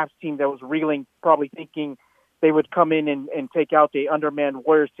Mavs team that was reeling, probably thinking they would come in and take out the undermanned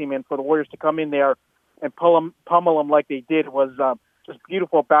Warriors team. And for the Warriors to come in there and pummel them like they did was just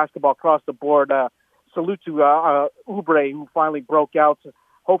beautiful basketball across the board. Salute to Oubre, who finally broke out.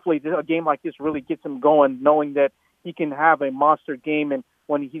 Hopefully a game like this really gets him going, knowing that he can have a monster game, and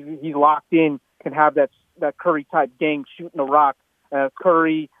when he's locked in, can have that Curry-type game, shooting a rock.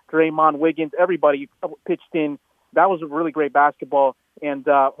 Curry, Draymond, Wiggins, everybody pitched in. That was a really great basketball. And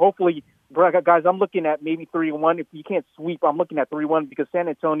hopefully, guys, I'm looking at maybe 3-1. If you can't sweep, I'm looking at 3-1 because San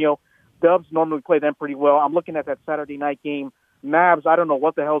Antonio, Dubs normally play them pretty well. I'm looking at that Saturday night game. Mavs, I don't know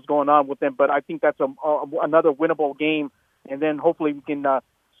what the hell's going on with them, but I think that's another winnable game. And then hopefully we can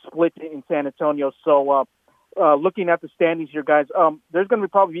split in San Antonio. So looking at the standings here, guys, there's going to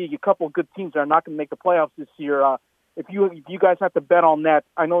probably be a couple of good teams that are not going to make the playoffs this year. If you guys have to bet on that,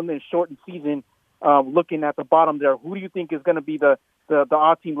 I know in the shortened season, looking at the bottom there, who do you think is going to be the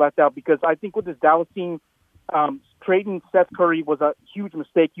odd team left out? Because I think with this Dallas team, trading Seth Curry was a huge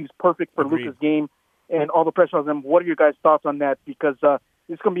mistake. He was perfect for Luka's game and all the pressure on them. What are your guys' thoughts on that? Because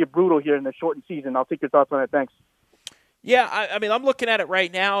it's going to be brutal here in the shortened season. I'll take your thoughts on that. Thanks. Yeah, I mean, I'm looking at it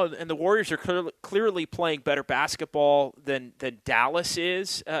right now, and the Warriors are clearly playing better basketball than Dallas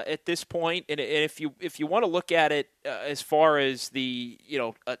is at this point. And if you want to look at it as far as the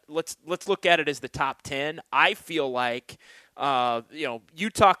let's look at it as the top 10. I feel like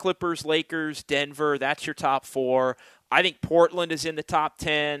Utah, Clippers, Lakers, Denver. That's your top 4. I think Portland is in the top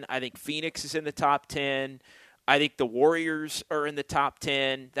 10. I think Phoenix is in the top 10. I think the Warriors are in the top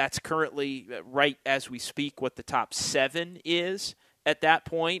 10. That's currently, right as we speak, what the top 7 is at that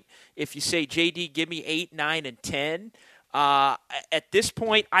point. If you say, JD, give me 8, 9, and 10, at this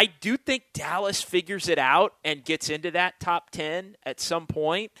point, I do think Dallas figures it out and gets into that top 10 at some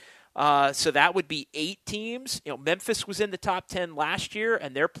point. So that would be 8 teams. Memphis was in the top 10 last year,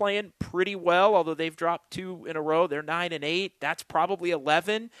 and they're playing pretty well, although they've dropped 2 in a row. They're 9-8. That's probably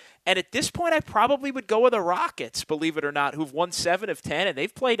 11. And at this point, I probably would go with the Rockets, believe it or not, who've won 7 of 10, and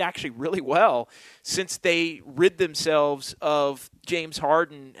they've played actually really well since they rid themselves of James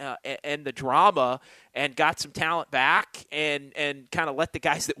Harden and the drama and got some talent back and kind of let the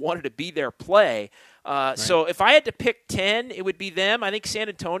guys that wanted to be there play. Right. So if I had to pick 10, it would be them. I think San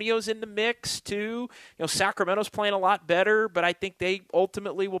Antonio's in the mix too. Sacramento's playing a lot better, but I think they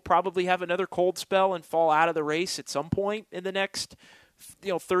ultimately will probably have another cold spell and fall out of the race at some point in the next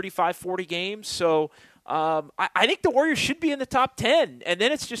 35, 40 games. So I think the Warriors should be in the top 10, and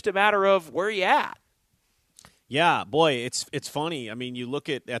then it's just a matter of where you at. Yeah, boy, it's funny. I mean, you look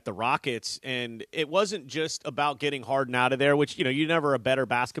at the Rockets, and it wasn't just about getting Harden out of there, which, you're never a better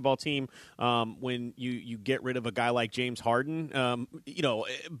basketball team when you get rid of a guy like James Harden.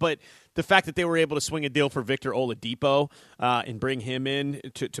 But the fact that they were able to swing a deal for Victor Oladipo and bring him in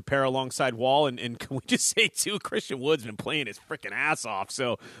to pair alongside Wall, and can we just say, too, Christian Wood's been playing his freaking ass off.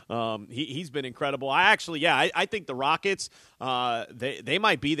 So he's been incredible. I think the Rockets, they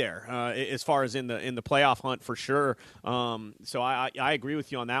might be there as far as in the playoff hunt for sure. So I agree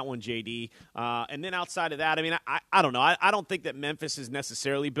with you on that one, JD. And then outside of that, I mean, I don't know. I don't think that Memphis is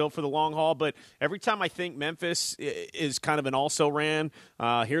necessarily built for the long haul, but every time I think Memphis is kind of an also-ran,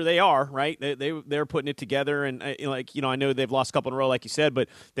 here they are, right? They're putting it together, and I know they've lost a couple in a row, like you said, but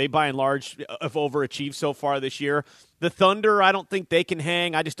they by and large have overachieved so far this year. The Thunder, I don't think they can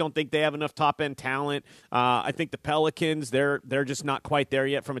hang. I just don't think they have enough top-end talent. I think the Pelicans, they're just not quite there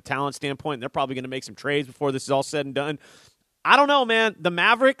yet from a talent standpoint. They're probably going to make some trades before this is all said and done. I don't know, man. The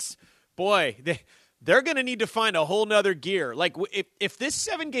Mavericks, boy, they're going to need to find a whole nother gear. Like, if this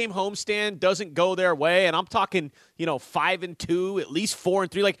 7-game homestand doesn't go their way, and I'm talking, 5-2, at least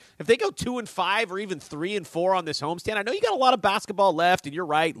 4-3. Like, if they go 2-5 or even 3-4 on this homestand, I know you got a lot of basketball left, and you're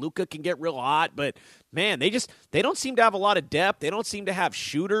right, Luka can get real hot, but man, they don't seem to have a lot of depth. They don't seem to have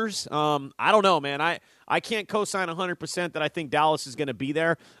shooters. I don't know, man. I can't co-sign 100% that I think Dallas is going to be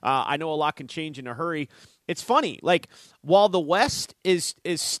there. I know a lot can change in a hurry. It's funny, like, while the West is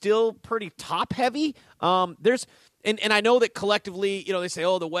still pretty top-heavy, there's – and I know that collectively, they say,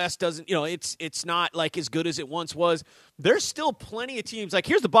 oh, the West doesn't – it's not, like, as good as it once was. There's still plenty of teams. Like,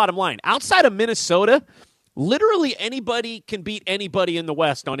 here's the bottom line. Outside of Minnesota – literally anybody can beat anybody in the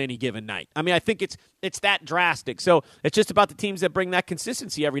West on any given night. I mean, I think it's that drastic. So it's just about the teams that bring that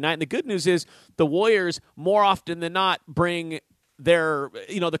consistency every night. And the good news is the Warriors, more often than not, bring their,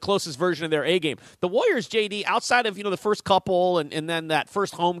 the closest version of their A game. The Warriors, JD, outside of, the first couple and then that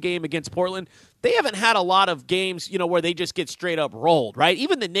first home game against Portland, they haven't had a lot of games, where they just get straight up rolled, right?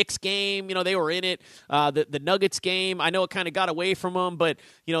 Even the Knicks game, they were in it. The Nuggets game, I know it kind of got away from them, but,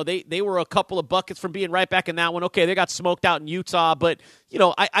 they were a couple of buckets from being right back in that one. Okay, they got smoked out in Utah, but,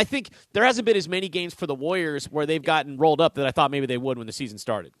 I think there hasn't been as many games for the Warriors where they've gotten rolled up that I thought maybe they would when the season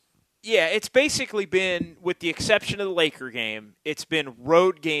started. Yeah, it's basically been, with the exception of the Laker game, it's been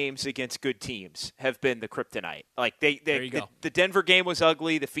road games against good teams have been the kryptonite. Like the Denver game was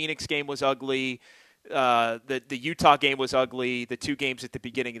ugly, the Phoenix game was ugly, the Utah game was ugly, the 2 games at the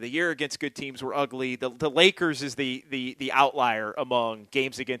beginning of the year against good teams were ugly. The Lakers is the outlier among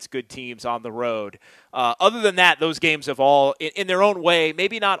games against good teams on the road. Other than that, those games have all, in their own way,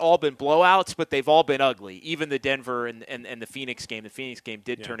 maybe not all been blowouts, but they've all been ugly. Even the Denver and the Phoenix game. The Phoenix game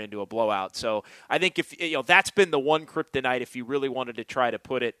did turn into a blowout. So I think if that's been the one kryptonite if you really wanted to try to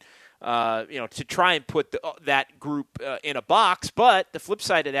put it, to try and put that group in a box. But the flip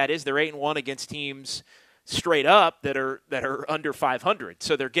side of that is they're 8-1 against teams straight up that are under 500.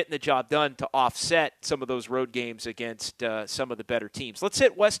 So they're getting the job done to offset some of those road games against some of the better teams. Let's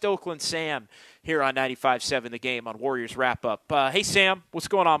hit West Oakland Sam here on 95.7 The Game on Warriors Wrap-Up. Hey, Sam, what's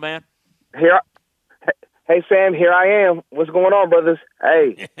going on, man? Hey, Sam, here I am. What's going on, brothers?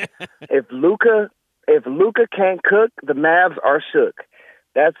 Hey, if Luka can't cook, the Mavs are shook.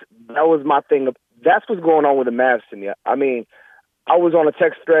 That was my thing. That's what's going on with the Mavs to me. I mean, I was on a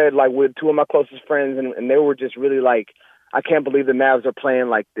text thread like with 2 of my closest friends, and they were just really like, I can't believe the Mavs are playing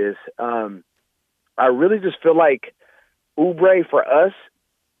like this. I really just feel like Oubre, for us,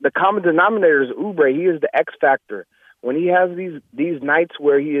 the common denominator is Oubre. He is the X factor. When he has these nights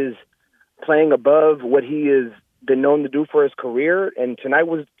where he is playing above what he has been known to do for his career, and tonight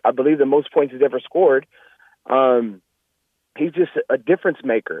was, I believe, the most points he's ever scored. He's just a difference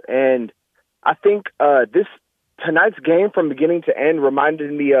maker. And I think tonight's game from beginning to end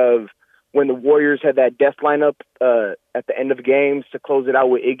reminded me of when the Warriors had that death lineup at the end of games to close it out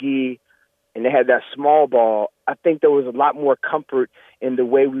with Iggy, and they had that small ball. I think there was a lot more comfort in the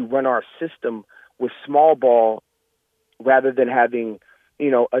way we run our system with small ball rather than having,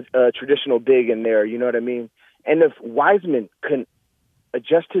 a traditional big in there. You know what I mean? And if Wiseman can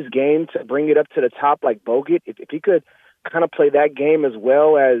adjust his game to bring it up to the top like Bogut, if he could kind of play that game as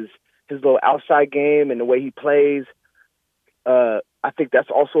well as his little outside game and the way he plays, I think that's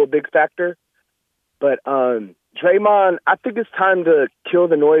also a big factor. But Draymond, I think it's time to kill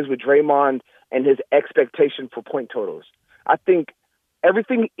the noise with Draymond and his expectation for point totals. I think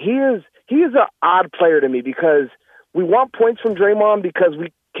everything he is an odd player to me because we want points from Draymond because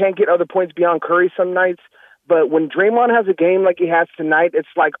we can't get other points beyond Curry some nights. But when Draymond has a game like he has tonight, it's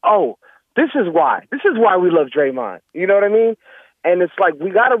like, oh, this is why we love Draymond. You know what I mean? And it's like,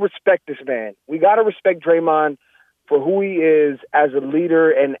 we got to respect this man. We got to respect Draymond for who he is as a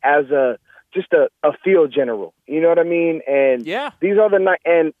leader and as just a field general. You know what I mean? And these are the night.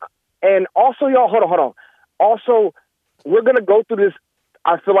 And also, y'all, hold on. Also, we're going to go through this,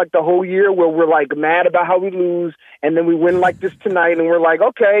 I feel like, the whole year where we're like mad about how we lose and then we win like this tonight and we're like,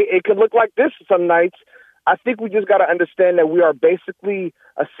 okay, it could look like this some nights. I think we just got to understand that we are basically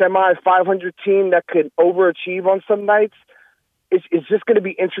a semi-500 team that could overachieve on some nights. It's just going to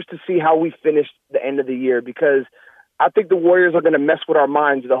be interesting to see how we finish the end of the year because I think the Warriors are going to mess with our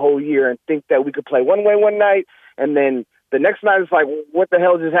minds the whole year and think that we could play one way one night and then the next night it's like, what the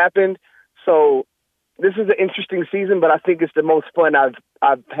hell just happened? So this is an interesting season, but I think it's the most fun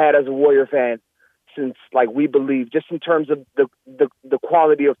I've had as a Warrior fan since, like, we believe, just in terms of the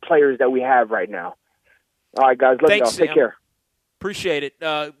quality of players that we have right now. All right, guys, love y'all. Take care. Appreciate it.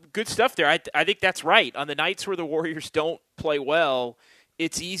 Good stuff there. I think that's right. On the nights where the Warriors don't play well,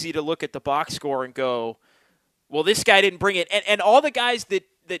 it's easy to look at the box score and go, well, this guy didn't bring it. And all the guys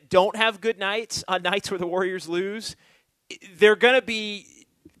that don't have good nights on nights where the Warriors lose, they're going to be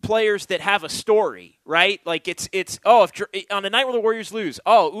players that have a story, right? Like if on a night where the Warriors lose,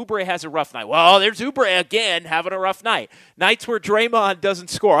 Oubre has a rough night. Well, there's Oubre again having a rough night. Nights where Draymond doesn't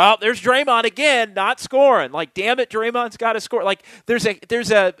score. Oh, there's Draymond again not scoring. Like, damn it, Draymond's got to score. Like, there's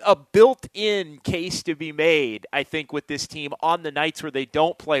a built-in case to be made, I think, with this team on the nights where they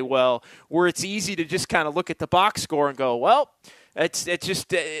don't play well, where it's easy to just kind of look at the box score and go, well, it's just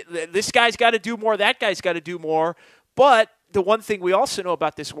this guy's got to do more, that guy's got to do more. But the one thing we also know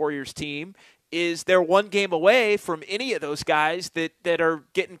about this Warriors team is they're one game away from any of those guys that are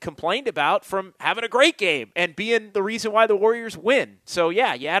getting complained about from having a great game and being the reason why the Warriors win. So,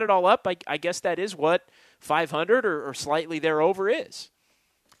 yeah, you add it all up, I guess that is what 500 or slightly thereover is.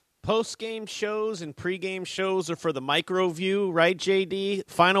 Post-game shows and pre-game shows are for the micro view, right, JD?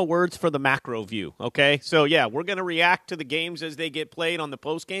 Final words for the macro view, okay? So, yeah, we're going to react to the games as they get played on the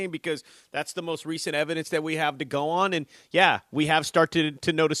post-game because that's the most recent evidence that we have to go on. And, yeah, we have started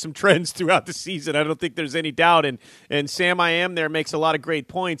to notice some trends throughout the season. I don't think there's any doubt. And Sam I Am there makes a lot of great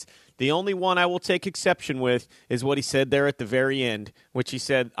points. The only one I will take exception with is what he said there at the very end, which he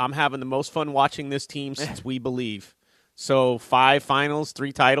said, I'm having the most fun watching this team since we believe. So 5 finals,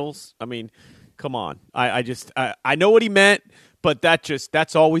 3 titles. I mean, come on. I know what he meant, but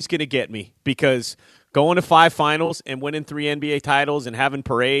that's always going to get me because going to 5 finals and winning 3 NBA titles and having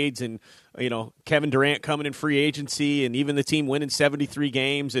parades and, Kevin Durant coming in free agency and even the team winning 73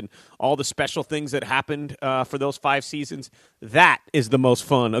 games and all the special things that happened for those 5 seasons, that is the most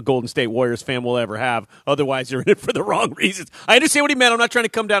fun a Golden State Warriors fan will ever have. Otherwise, you're in it for the wrong reasons. I understand what he meant. I'm not trying to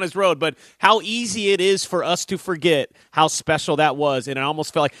come down his road, but how easy it is for us to forget how special that was. And it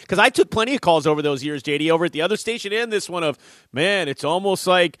almost felt like, because I took plenty of calls over those years, JD, over at the other station and this one of, man, it's almost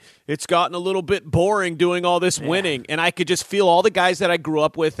like it's gotten a little bit boring doing all this winning. And I could just feel all the guys that I grew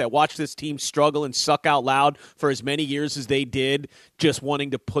up with that watched this team struggle and suck out loud for as many years as they did, just wanting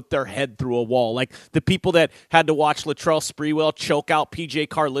to put their head through a wall. Like the people that had to watch Latrell Sprewell choke out PJ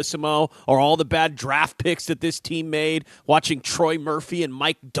Carlesimo or all the bad draft picks that this team made, watching Troy Murphy and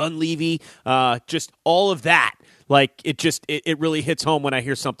Mike Dunleavy, just all of that. Like, it really hits home when I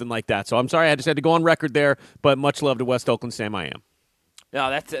hear something like that. So I'm sorry I just had to go on record there, but much love to West Oakland Sam I Am. No,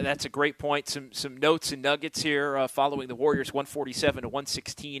 that's a great point. Some notes and nuggets here following the Warriors'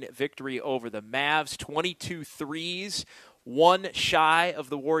 147-116 victory over the Mavs. 22 threes, one shy of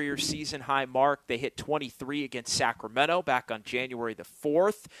the Warriors' season-high mark. They hit 23 against Sacramento back on January the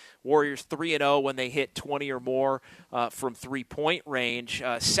 4th. Warriors 3-0 when they hit 20 or more from three-point range.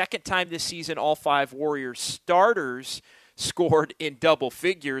 Second time this season, all 5 Warriors starters scored in double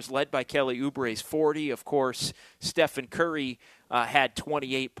figures, led by Kelly Oubre's 40. Of course, Stephen Curry had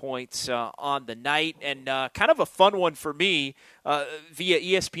 28 points on the night. And kind of a fun one for me, via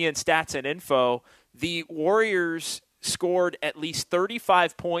ESPN Stats and Info, the Warriors scored at least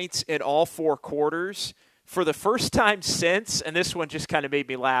 35 points in all 4 quarters for the first time since, and this one just kind of made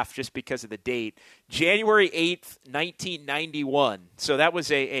me laugh just because of the date, January 8th, 1991. So that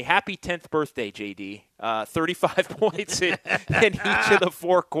was a happy 10th birthday, JD. 35 points in each of the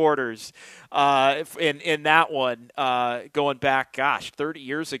 4 quarters in that one, going back, 30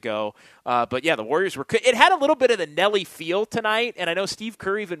 years ago. But, yeah, the Warriors were – it had a little bit of the Nelly feel tonight, and I know Steve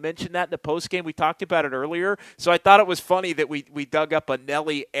Kerr even mentioned that in the postgame. We talked about it earlier. So I thought it was funny that we dug up a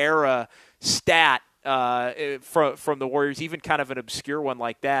Nelly-era stat from the Warriors, even kind of an obscure one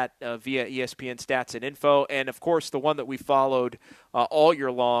like that via ESPN Stats and Info. And, of course, the one that we followed all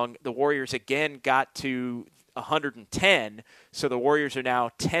year long, the Warriors again got to 110. So the Warriors are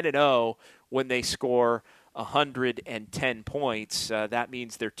now 10-0 when they score 110 points. That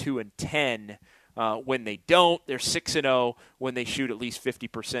means they're 2-10 when they don't. They're 6-0 when they shoot at least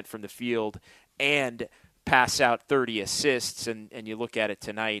 50% from the field and pass out 30 assists, and you look at it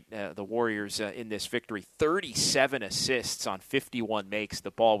tonight, the Warriors in this victory, 37 assists on 51 makes. The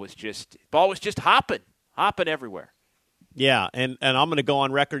ball was just hopping everywhere. Yeah, and I'm going to go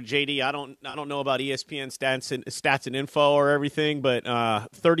on record, JD. I don't know about ESPN stats and info or everything, but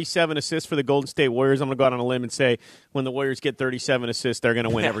 37 assists for the Golden State Warriors. I'm going to go out on a limb and say when the Warriors get 37 assists, they're going to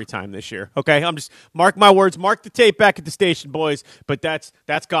win every time this year. Okay, I'm just mark my words, mark the tape back at the station, boys. But that's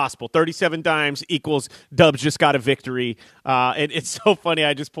gospel. 37 dimes equals Dubs just got a victory. And it's so funny.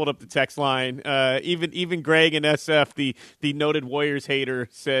 I just pulled up the text line. Even Greg in SF, the noted Warriors hater,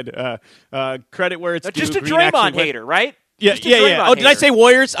 said credit where it's due. Just a Draymond hater, right? Yeah. Oh, did I say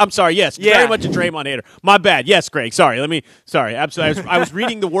Warriors? I'm sorry. Yes, very much a Draymond hater. My bad. Yes, Greg. Sorry. Absolutely. I was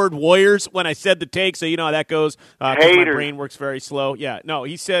reading the word Warriors when I said the take, so you know how that goes. My brain works very slow. Yeah. No,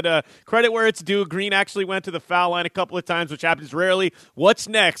 he said credit where it's due. Green actually went to the foul line a couple of times, which happens rarely. What's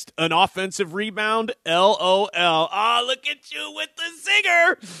next? An offensive rebound? LOL. Look at you with the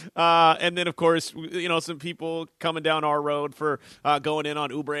zinger. And then, of course, some people coming down our road for going in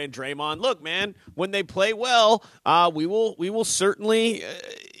on Oubre and Draymond. Look, man, when they play well, we will certainly,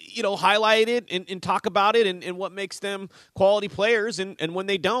 highlight it and talk about it and what makes them quality players. And when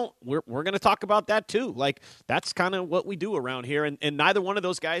they don't, we're going to talk about that too. Like, that's kind of what we do around here. And neither one of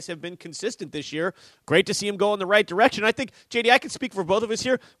those guys have been consistent this year. Great to see them go in the right direction. I think, JD, I can speak for both of us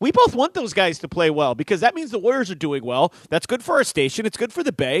here. We both want those guys to play well because that means the Warriors are doing well. That's good for our station. It's good for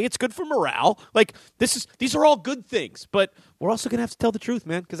the Bay. It's good for morale. Like, these are all good things. But we're also going to have to tell the truth,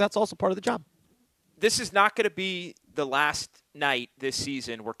 man, because that's also part of the job. This is not going to be the last night this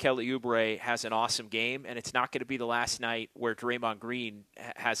season where Kelly Oubre has an awesome game, and it's not going to be the last night where Draymond Green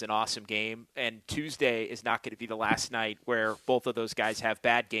has an awesome game, and Tuesday is not going to be the last night where both of those guys have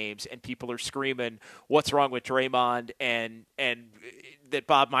bad games and people are screaming what's wrong with Draymond and that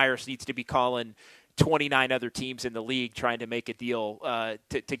Bob Myers needs to be calling 29 other teams in the league trying to make a deal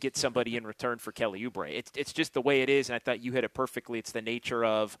to get somebody in return for Kelly Oubre. It's just the way it is, and I thought you hit it perfectly. It's the nature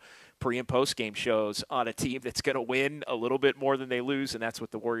of pre- and post-game shows on a team that's going to win a little bit more than they lose, and that's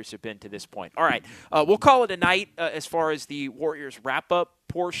what the Warriors have been to this point. All right, we'll call it a night as far as the Warriors wrap-up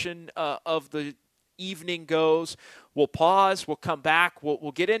portion of the evening goes. We'll pause. We'll come back.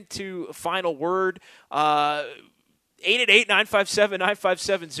 We'll get into a final word.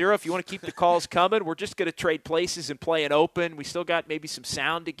 888-957-9570 if you want to keep the calls coming. We're just going to trade places and play an open. We still got maybe some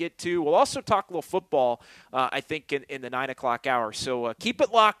sound to get to. We'll also talk a little football, I think, in the 9 o'clock hour. So keep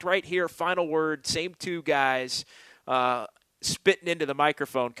it locked right here. Final word, same two guys spitting into the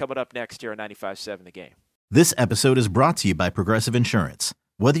microphone coming up next here on 95.7 The Game. This episode is brought to you by Progressive Insurance.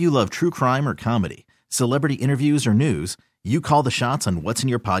 Whether you love true crime or comedy, celebrity interviews or news, you call the shots on what's in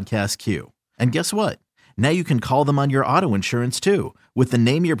your podcast queue. And guess what? Now you can call them on your auto insurance, too, with the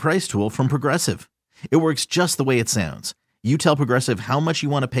Name Your Price tool from Progressive. It works just the way it sounds. You tell Progressive how much you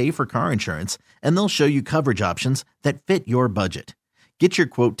want to pay for car insurance, and they'll show you coverage options that fit your budget. Get your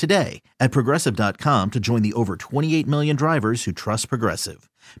quote today at Progressive.com to join the over 28 million drivers who trust Progressive.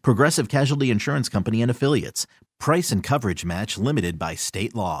 Progressive Casualty Insurance Company and Affiliates. Price and coverage match limited by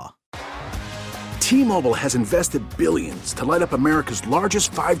state law. T-Mobile has invested billions to light up America's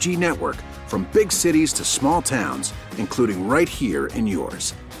largest 5G network, from big cities to small towns, including right here in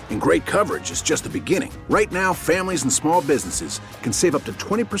yours. And great coverage is just the beginning. Right now, families and small businesses can save up to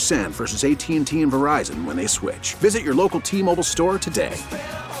 20% versus AT&T and Verizon when they switch. Visit your local T-Mobile store today.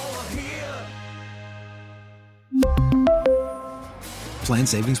 Plan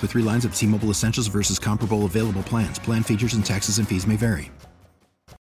savings with 3 lines of T-Mobile Essentials versus comparable available plans. Plan features and taxes and fees may vary.